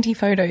take 20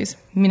 photos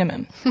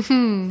minimum.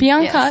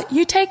 Bianca,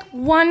 you take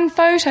one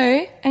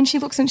photo and she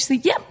looks and she's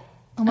like, yep.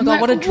 Oh my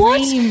God, what a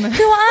dream.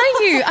 Who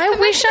are you? I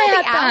wish I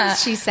had that.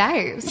 She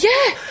saves.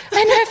 Yeah.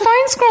 And her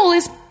phone scroll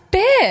is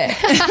bare.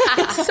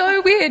 It's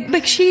so weird.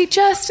 Like, she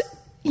just,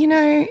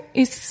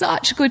 is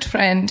such a good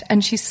friend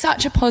and she's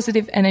such a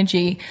positive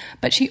energy,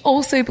 but she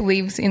also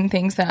believes in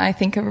things that I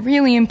think are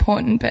really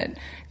important. But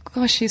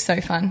gosh, she's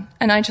so fun.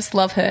 And I just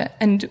love her.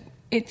 And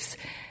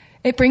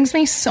it brings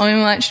me so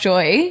much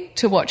joy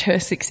to watch her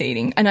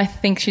succeeding. And I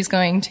think she's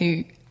going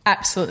to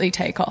absolutely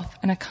take off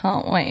and I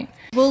can't wait.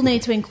 We'll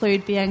need to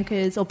include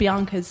Bianca's,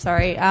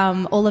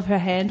 all of her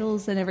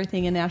handles and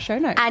everything in our show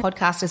notes. And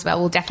podcast as well.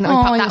 We'll definitely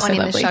pop that one in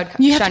the show notes.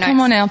 You have to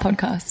come on our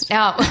podcast.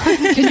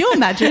 Can you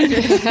imagine?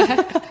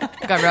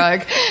 Go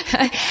rogue.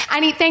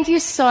 Annie, thank you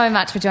so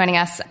much for joining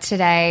us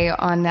today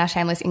on our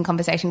Shameless In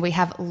Conversation. We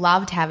have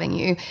loved having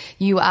you.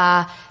 You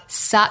are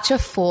such a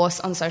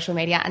force on social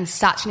media and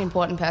such an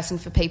important person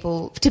for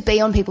people to be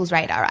on people's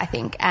radar, I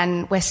think.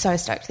 And we're so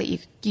stoked that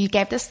you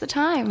gave us the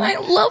time. I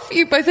love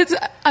you both. It's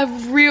a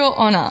real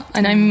honour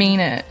and I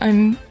mean it.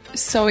 I'm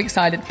so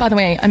excited. By the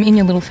way, I'm in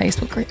your little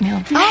Facebook group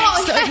now.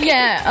 Oh, okay. So,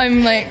 yeah,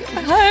 I'm like,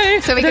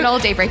 hi. So we can all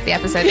debrief the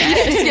episode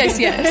there.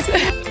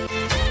 Yes.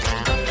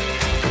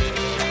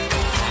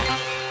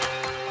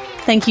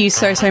 Thank you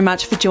so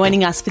much for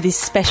joining us for this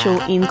special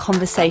In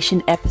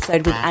Conversation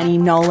episode with Annie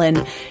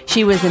Nolan.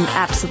 She was an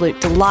absolute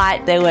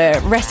delight. There were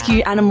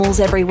rescue animals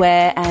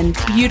everywhere and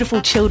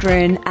beautiful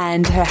children,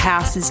 and her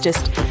house is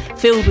just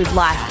filled with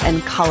life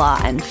and colour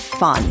and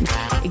fun,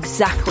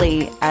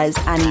 exactly as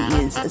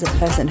Annie is as a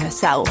person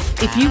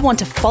herself. If you want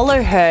to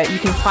follow her, you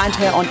can find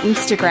her on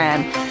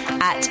Instagram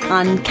at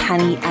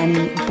Uncanny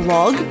Annie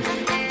Blog.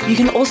 You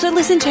can also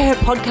listen to her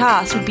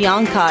podcast with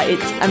Bianca.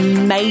 It's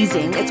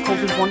amazing. It's called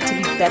We Want to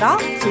Be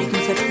Better, so you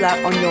can search for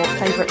that on your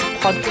favourite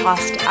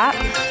podcast app.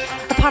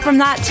 Apart from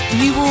that,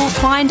 you will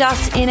find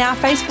us in our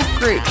Facebook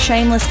group,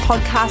 Shameless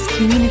Podcast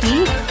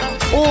Community,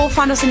 or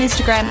find us on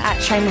Instagram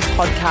at Shameless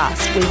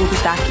Podcast. We will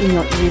be back in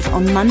your ears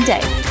on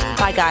Monday.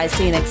 Bye guys,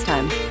 see you next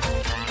time.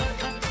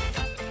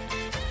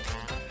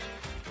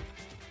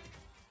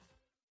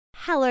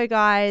 Hello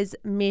guys,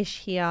 Mish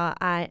here.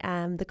 I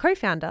am the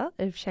co-founder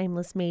of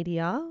Shameless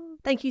Media.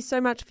 Thank you so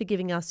much for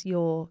giving us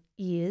your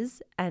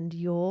ears and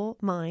your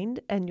mind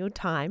and your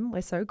time.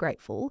 We're so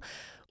grateful.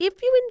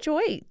 If you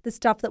enjoy the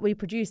stuff that we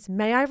produce,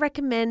 may I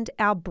recommend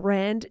our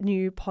brand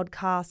new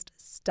podcast,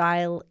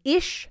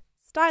 Style-ish.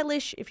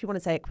 Stylish, if you want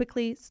to say it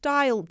quickly,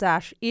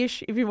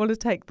 Style-ish, if you want to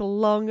take the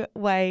long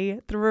way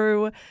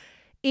through.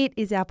 It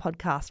is our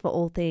podcast for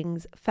all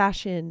things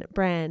fashion,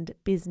 brand,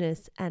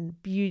 business,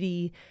 and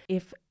beauty.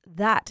 If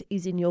that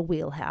is in your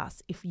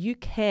wheelhouse, if you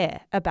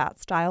care about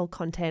style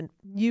content,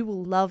 you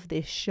will love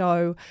this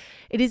show.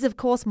 It is, of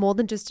course, more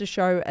than just a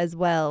show as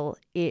well.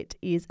 It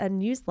is a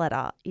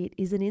newsletter. It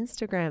is an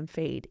Instagram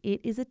feed. It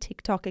is a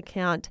TikTok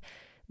account.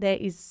 There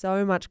is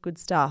so much good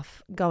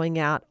stuff going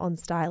out on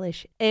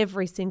Stylish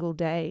every single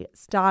day,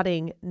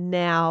 starting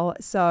now.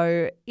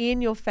 So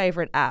in your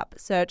favorite app,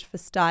 search for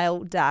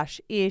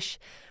Style-ish.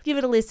 Give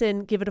it a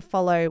listen, give it a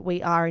follow.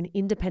 We are an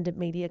independent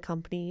media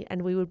company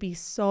and we would be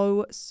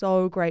so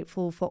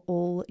grateful for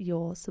all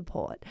your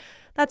support.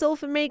 That's all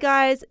from me,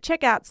 guys.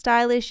 Check out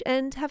Stylish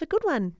and have a good one.